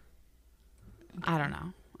 I don't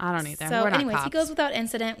know. I don't either. So, We're not anyways, cops. he goes without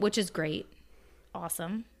incident, which is great.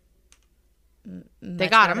 Awesome. They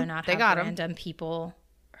got him. Not they have got him. random people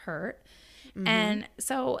hurt. Mm-hmm. And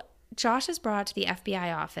so Josh is brought to the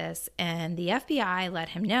FBI office, and the FBI let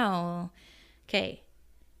him know, okay,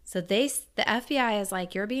 so the FBI is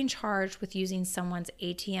like, you're being charged with using someone's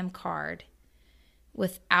ATM card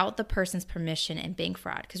without the person's permission and bank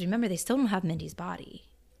fraud. Because remember, they still don't have Mindy's body.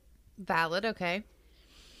 Valid. Okay.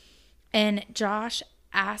 And Josh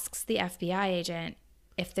asks the FBI agent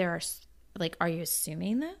if they're like, are you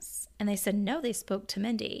assuming this? And they said, no, they spoke to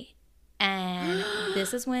Mindy. And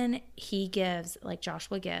this is when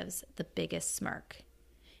Joshua gives the biggest smirk.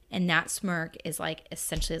 And that smirk is like,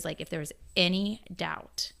 essentially is like, if there was any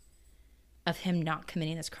doubt of him not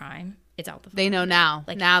committing this crime, it's out the They know now.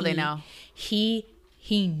 Like now they know. He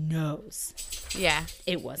knows. Yeah.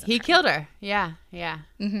 It wasn't He her. killed her. Yeah. Yeah.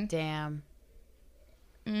 Mm-hmm. Damn.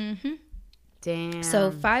 Mm-hmm. Damn.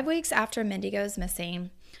 So 5 weeks after Mindy goes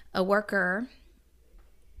missing, a worker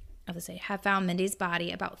had found Mindy's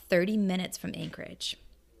body about 30 minutes from Anchorage.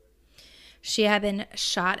 She had been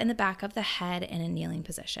shot in the back of the head in a kneeling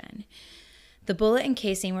position. The bullet and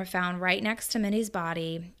casing were found right next to Mindy's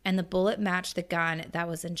body, and the bullet matched the gun that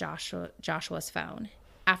was in Joshua's phone.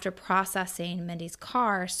 After processing Mindy's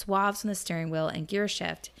car, swabs on the steering wheel and gear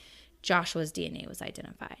shift, Joshua's DNA was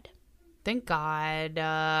identified. Thank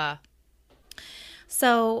God.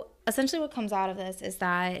 So essentially what comes out of this is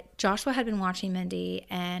that Joshua had been watching Mindy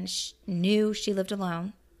and knew she lived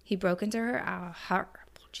alone. He broke into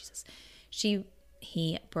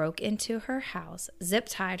He broke into her house,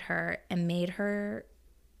 zip-tied her, and made her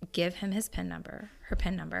give him her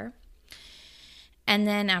PIN number. And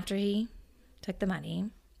then after he took the money,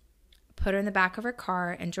 put her in the back of her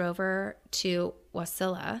car and drove her to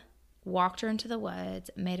Wasilla, walked her into the woods,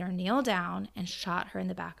 made her kneel down, and shot her in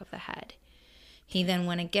the back of the head. He then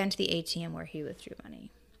went again to the ATM where he withdrew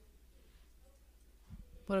money.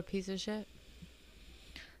 What a piece of shit.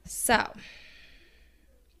 So,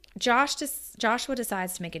 Joshua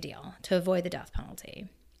decides to make a deal to avoid the death penalty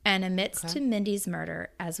and admits to Mindy's murder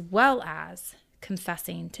as well as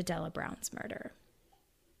confessing to Della Brown's murder.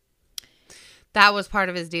 That was part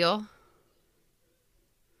of his deal?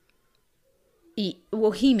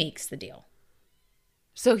 He makes the deal.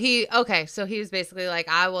 So he was basically like,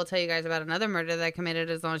 I will tell you guys about another murder that I committed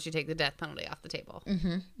as long as you take the death penalty off the table.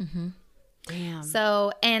 Mm-hmm. Mm-hmm. Damn.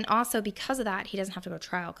 So, and also because of that, he doesn't have to go to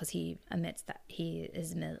trial because he admits that he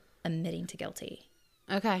is admitting to guilty.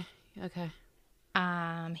 Okay.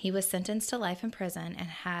 He was sentenced to life in prison and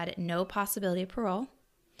had no possibility of parole.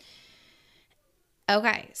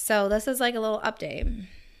 Okay, so this is like a little update,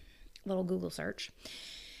 a little Google search.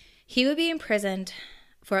 He would be imprisoned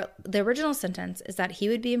for, the original sentence is that he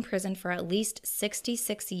would be imprisoned for at least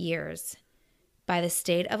 66 years by the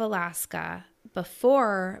state of Alaska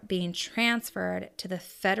before being transferred to the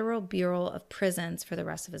Federal Bureau of Prisons for the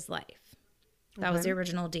rest of his life. That was the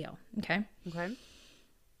original deal. Okay.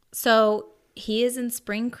 So he is in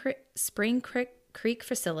Spring Creek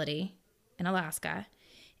facility in Alaska,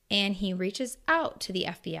 and he reaches out to the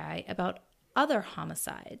FBI about other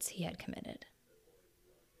homicides he had committed.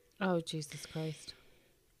 Oh, Jesus Christ.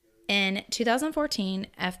 In 2014,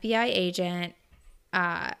 FBI agent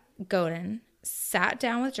Godin sat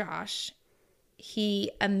down with Josh.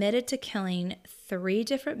 He admitted to killing 3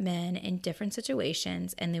 different men in different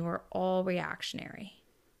situations, and they were all reactionary.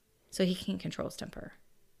 So he can control his temper.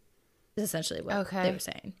 Is essentially what they were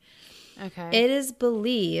saying. Okay. It is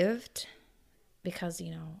believed, because,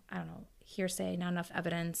 I don't know, hearsay, not enough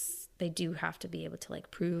evidence, they do have to be able to,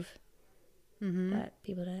 prove that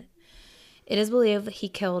people did it. It is believed that he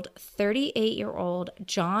killed 38-year-old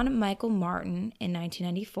John Michael Martin in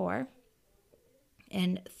 1994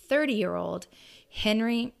 and 30-year-old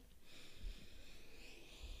Henry...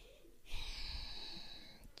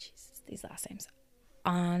 Jesus, these last names.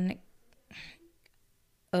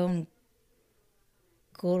 Ongtowask.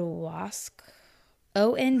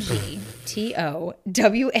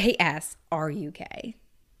 Ongtowasruk.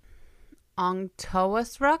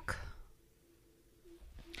 Ongtowasruk?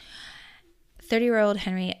 30-year-old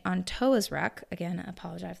Henry Ongtowasruk. Again, I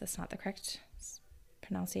apologize if that's not the correct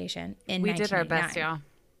pronunciation. We did our best, y'all.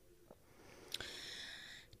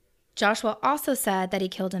 Joshua also said that he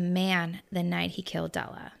killed a man the night he killed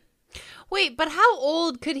Della. Wait, but how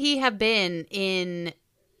old could he have been in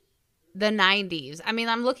the 90s? I mean,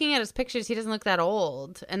 I'm looking at his pictures. He doesn't look that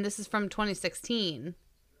old. And this is from 2016.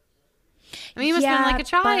 I mean, he must have been like a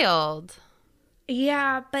child.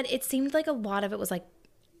 But it seemed like a lot of it was like,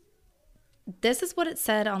 this is what it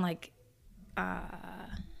said on let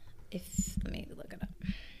me look it up.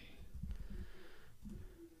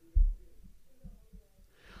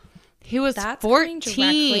 He was That's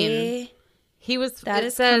 14. He was. That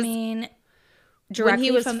is coming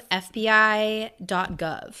directly from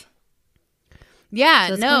FBI.gov. Yeah,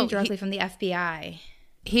 so it's coming directly from the FBI.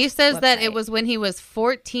 He says website. that it was when he was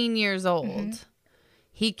 14 years old.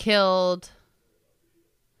 He killed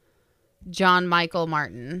John Michael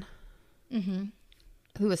Martin, who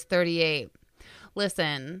was 38.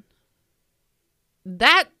 Listen,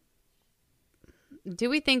 that Do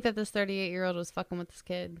we think that this 38-year-old was fucking with this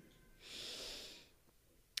kid?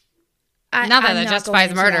 Not that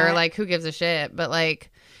justifies murder. That. Like, who gives a shit? But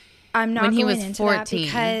like, I'm not when he going was into 14, that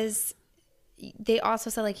because they also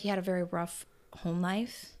said like he had a very rough home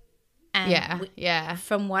life. And yeah.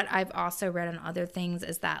 From what I've also read on other things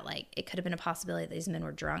is that like it could have been a possibility that these men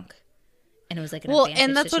were drunk, and it was like an advantage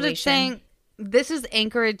and that's situation. what it's saying. This is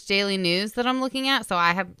Anchorage Daily News that I'm looking at, so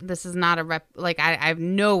this is not a I have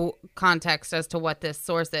no context as to what this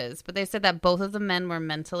source is, but they said that both of the men were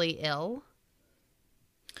mentally ill.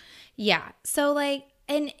 Yeah, so like,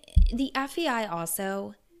 and the FBI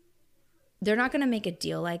also, they're not going to make a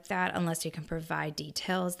deal like that unless you can provide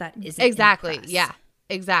details that isn't exactly. in the press. Yeah,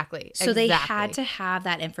 exactly. So they had to have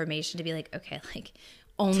that information to be like, okay, like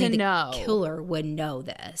only the killer would know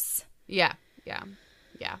this. Yeah.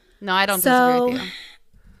 No, I don't disagree with you.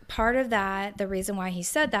 Part of that, the reason why he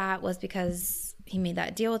said that was because he made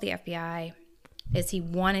that deal with the FBI is he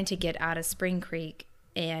wanted to get out of Spring Creek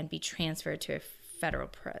and be transferred to a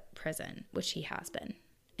federal prison, which he has been.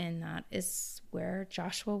 And that is where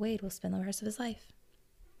Joshua Wade will spend the rest of his life.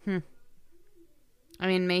 I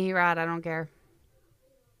mean, may he rot. I don't care.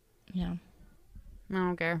 Yeah. I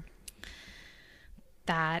don't care.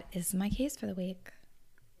 That is my case for the week.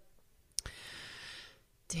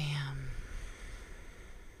 Damn.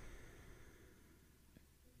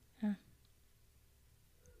 Huh.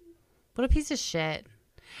 What a piece of shit.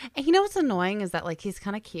 And you know what's annoying is that like he's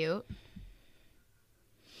kind of cute.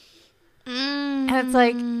 And it's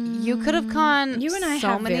like you could have gone. You and I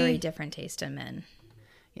have very different taste in men.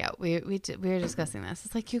 Yeah, we were discussing this.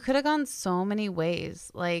 It's like you could have gone so many ways.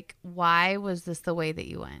 Like, why was this the way that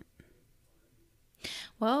you went?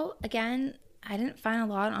 Well, again, I didn't find a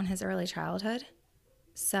lot on his early childhood.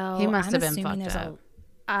 So he must have been fucked up.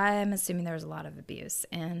 I'm assuming there was a lot of abuse,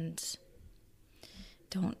 and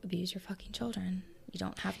don't abuse your fucking children. You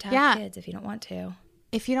don't have to have kids if you don't want to.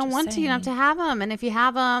 If you don't want to, you don't have to have them. And if you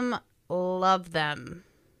have them, love them.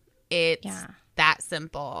 It's that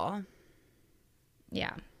simple.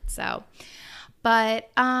 Yeah. So,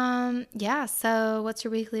 but so what's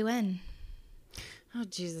your weekly win? Oh,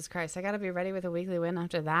 Jesus Christ. I got to be ready with a weekly win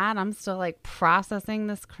after that. I'm still like processing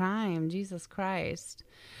this crime. Jesus Christ.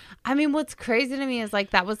 I mean, what's crazy to me is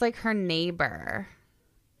like that was like her neighbor.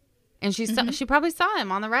 And she probably saw him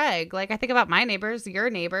on the reg. Like I think about my neighbors, your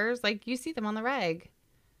neighbors. Like you see them on the reg.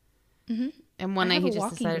 Mm-hmm. And one night he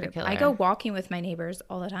just decided to kill her. I go walking with my neighbors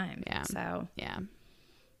all the time. Yeah. So. Yeah.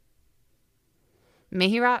 May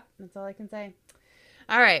he rot. That's all I can say.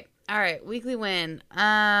 All right. Weekly win.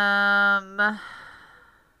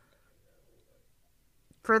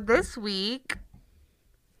 For this week,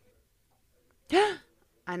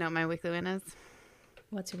 I know what my weekly win is.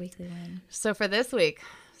 What's your weekly win? So for this week,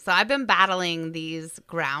 I've been battling these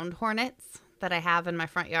ground hornets that I have in my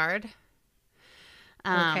front yard.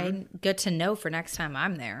 Okay, good to know for next time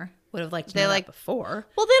I'm there. Would have liked to know that before.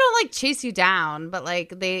 Well, they don't like chase you down, but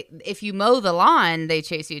like if you mow the lawn, they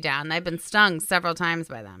chase you down. I've been stung several times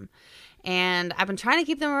by them. And I've been trying to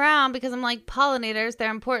keep them around because I'm like, pollinators,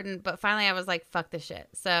 they're important. But finally I was like, fuck this shit.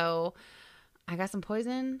 So I got some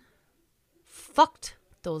poison. Fucked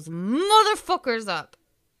those motherfuckers up.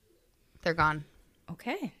 They're gone.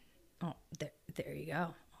 Okay. Oh, there you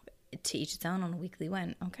go. To each its own on a weekly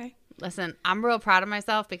win. Okay. Listen, I'm real proud of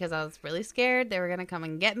myself because I was really scared they were going to come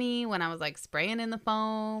and get me when I was like spraying in the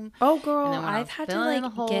foam. Oh, girl. I've had to like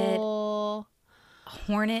get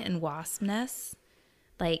hornet and wasp nests.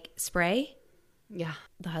 Like spray. Yeah.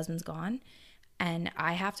 The husband's gone. And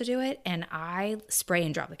I have to do it. And I spray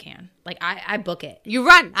and drop the can. Like I book it. You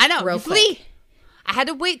run. I know. Real you flee. I had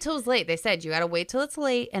to wait till it was late. They said you got to wait till it's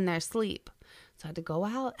late and they're asleep. So I had to go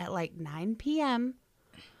out at like 9 p.m.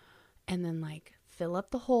 and then like fill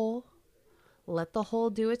up the hole. Let the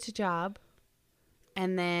hole do its job.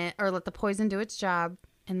 And then, or let the poison do its job.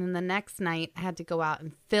 And then the next night, I had to go out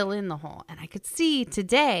and fill in the hole. And I could see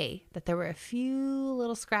today that there were a few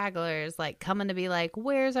little scragglers, like, coming to be like,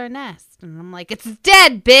 where's our nest? And I'm like, it's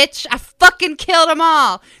dead, bitch. I fucking killed them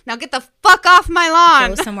all. Now get the fuck off my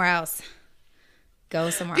lawn. Go somewhere else.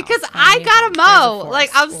 Because I gotta mow.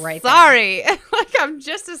 Like, I'm sorry. Like, I'm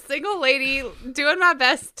just a single lady doing my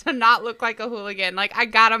best to not look like a hooligan. Like, I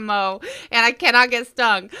gotta mow. And I cannot get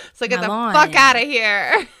stung. So get the fuck out of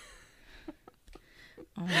here.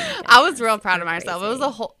 Oh I was real proud of myself. Crazy.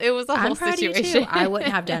 It was a whole situation. I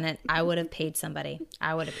wouldn't have done it. I would have paid somebody.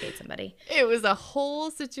 It was a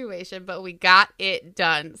whole situation, but we got it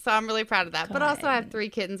done. So I'm really proud of that. But also I have 3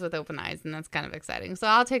 kittens with open eyes, and that's kind of exciting. So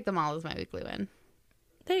I'll take them all as my weekly win.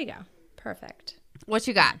 There you go. Perfect. What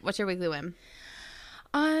you got? What's your weekly win?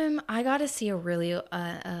 I got to see a really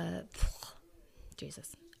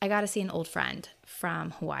Jesus. I got to see an old friend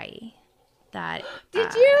from Hawaii. That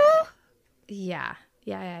Did you? Yeah.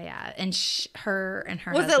 And her Was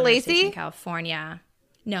husband it are stationed Lacey? in California.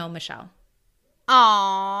 No, Michelle.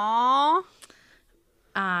 Aww.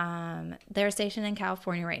 They're stationed in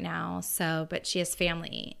California right now. So, but she has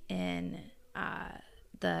family in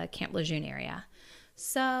the Camp Lejeune area.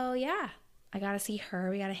 So yeah, I got to see her.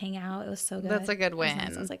 We got to hang out. It was so good. That's a good It was nice.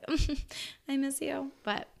 win. I was like, I miss you.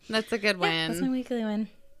 But That's a good yeah, that's my win. weekly win.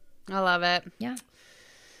 I love it. Yeah.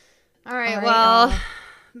 All right, All right, well, y'all.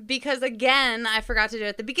 because again, I forgot to do it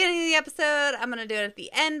at the beginning of the episode. I'm going to do it at the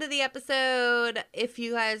end of the episode. If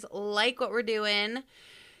you guys like what we're doing,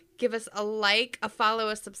 give us a like, a follow,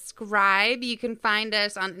 a subscribe. You can find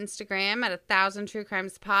us on Instagram at 1000 True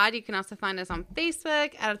Crimes Pod. You can also find us on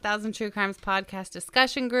Facebook at 1000 True Crimes Podcast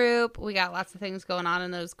discussion group. We got lots of things going on in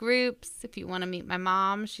those groups. If you want to meet my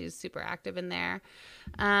mom, she's super active in there.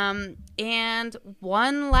 And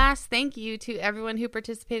one last thank you to everyone who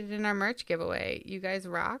participated in our merch giveaway. You guys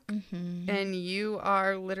rock. Mm-hmm. And you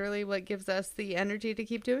are literally what gives us the energy to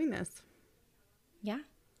keep doing this. Yeah.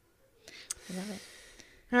 I love it.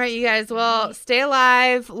 All right, you guys. Well, stay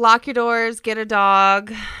alive, lock your doors, get a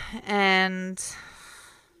dog, and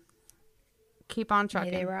keep on May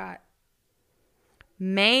trucking. they rot.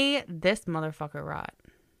 May this motherfucker rot.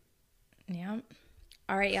 Yeah.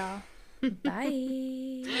 All right, y'all.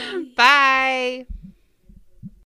 Bye. Bye.